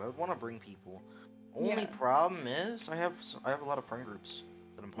issue. I would want to bring people. Only Yeah. problem is I have a lot of friend groups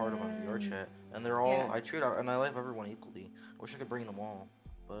that I'm part of on VR chat, and they're all Yeah. I treat and I love everyone equally. I wish I could bring them all,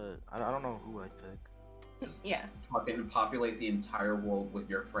 but I don't know who I'd pick. Yeah. Fucking populate the entire world with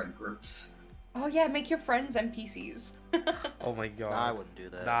your friend groups. Oh yeah, make your friends NPCs. Oh my god. Nah, I wouldn't do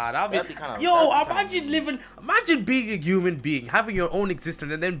that. Nah, That'd be kind of. Yo, imagine being a human being, having your own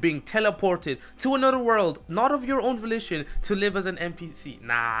existence, and then being teleported to another world, not of your own volition, to live as an NPC.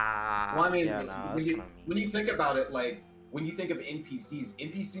 Nah. Well, I mean, Yeah, nah, when that's kinda you mean. think about it, like when you think of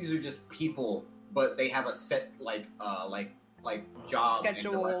NPCs are just people, but they have a set like job and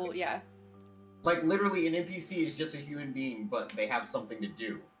Schedule, direction. yeah. Like literally, an NPC is just a human being, but they have something to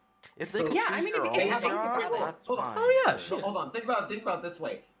do. If they So- could Yeah, choose I mean, their if you own think job, about it. that's Hold on. fine. Oh, yeah, but- shit. Hold on, think about it this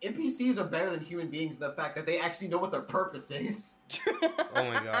way. NPCs are better than human beings in the fact that they actually know what their purpose is. Oh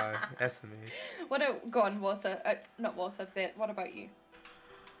my god. Estimate. Go on, Water. Not Water, Bit. What about you?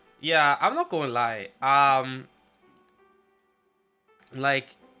 Yeah, I'm not gonna lie. Like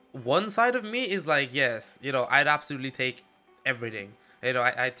one side of me is like, yes, I'd absolutely take everything.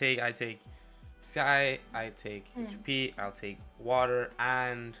 I take Sky, I take HP, I'll take water,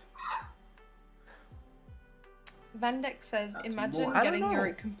 and Vendek says, Not imagine more. I don't getting your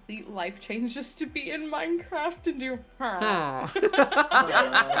know. complete life change just to be in Minecraft and do.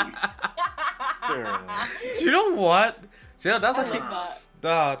 Do you know what? That's I actually love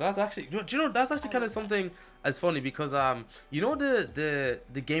that. that's actually. Do you know that's actually kind of something that's funny because the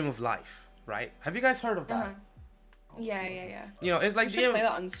game of life, right? Have you guys heard of that? Uh-huh. Yeah. It's like We the should game. play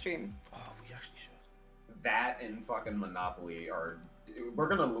that on stream. Oh, we actually should. That and fucking Monopoly are. We're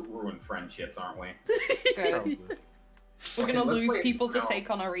gonna ruin friendships, aren't we? Good. Probably. We're gonna Let's lose play- people to no. take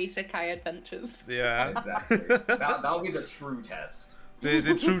on our isekai adventures. Yeah. Exactly. That'll be the true test.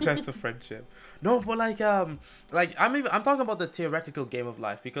 the true test of friendship. No, but I'm talking about the theoretical game of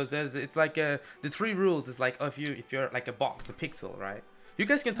life because it's like the three rules is like if you're like a box, a pixel, right? You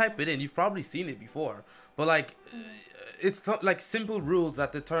guys can type it in. You've probably seen it before, but it's like simple rules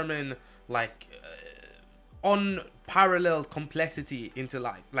that determine unparalleled complexity into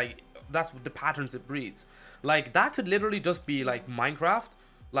life. Like that's what the patterns it breeds. Like that could literally just be like Minecraft,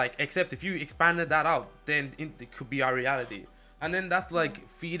 except if you expanded that out, then it could be our reality. And then that's like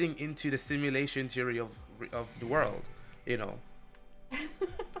feeding into the simulation theory of the world,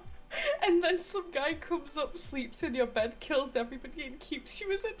 And then some guy comes up, sleeps in your bed, kills everybody, and keeps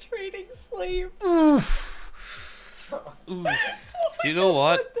you as a trading slave. Oof. Do you know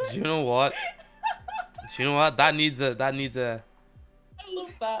what? That needs a.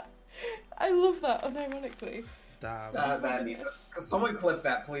 I love that, unironically. Damn. That needs. Someone clip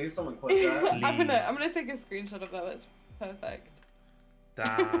that, please. Someone clip that. I'm gonna take a screenshot of that. It's perfect.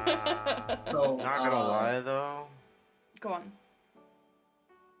 Damn. So, Not gonna lie though. Go on.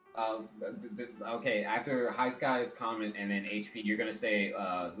 Okay, after High Sky's comment and then HP, you're gonna say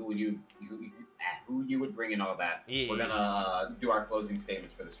who you would bring and all that. Yeah. We're gonna do our closing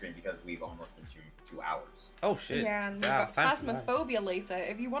statements for the stream because we've almost been streaming for 2 hours. Oh shit. Yeah, and we've Damn, got time flies. Phasmophobia later.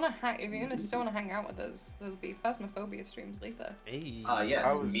 If you're gonna still wanna hang out with us, there'll be Phasmophobia streams later. Hey. Yes,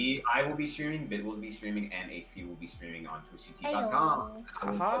 I I will be streaming, Bid will be streaming, and HP will be streaming on twitchtv.com. I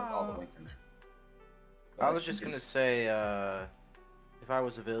will put all the links in there. I was just gonna say, if I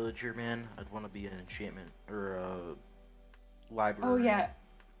was a villager, man, I'd want to be an enchantment or a library. Oh yeah,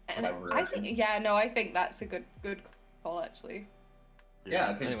 and Library. I think that's a good call actually.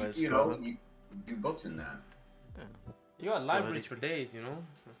 Yeah, because Anyways, you go know ahead. you do books in that. You got libraries for days,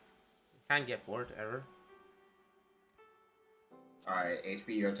 Can't get bored ever. All right, HP,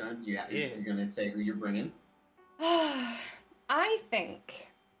 your turn. Yeah. You're gonna say who you're bringing. I think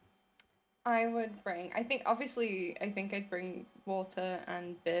I would bring. I think I'd bring Water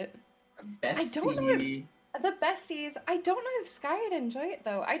and Bit. Bestie. don't know The besties. I don't know if Sky would enjoy it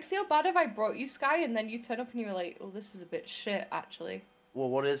though. I'd feel bad if I brought you Sky and then you turn up and you were like, "Oh, this is a bit shit, actually." Well,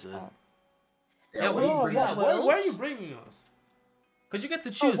 what is it? Oh. Yeah, what do you bring? what where are world? you bringing us? Because you get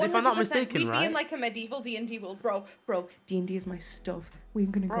to choose, if I'm not 100%. mistaken, We'd right? be in like a medieval D&D world, bro. D&D is my stuff. We're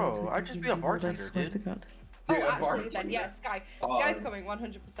gonna Bro, go into I'd just be D&D a world, I bartender, swear dude. to God. Dude, Oh, a absolutely bartender. then. Yeah, Sky. Oh, Sky's coming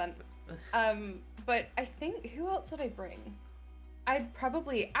 100%. But I think who else would I bring? I'd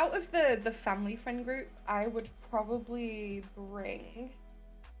probably out of the family friend group, I would probably bring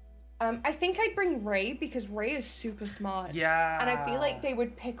I think I'd bring Ray because Ray is super smart. Yeah. And I feel like they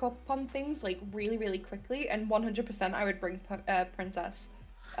would pick up on things like really, really quickly. And 100% I would bring Princess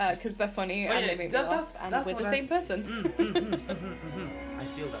because they're funny and they make me laugh. And we're the same person. I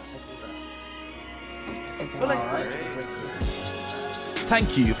feel that. Alright.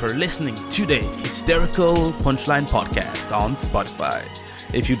 Thank you for listening to the Hysterical Punchline Podcast on Spotify.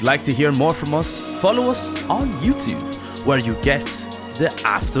 If you'd like to hear more from us, follow us on YouTube, where you get the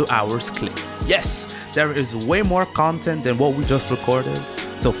after hours clips. Yes, there is way more content than what we just recorded,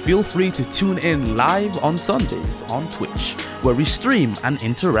 so feel free to tune in live on Sundays on Twitch, where we stream and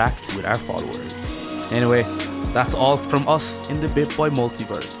interact with our followers. Anyway, that's all from us in the Bit Boy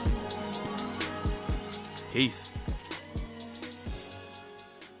Multiverse. Peace.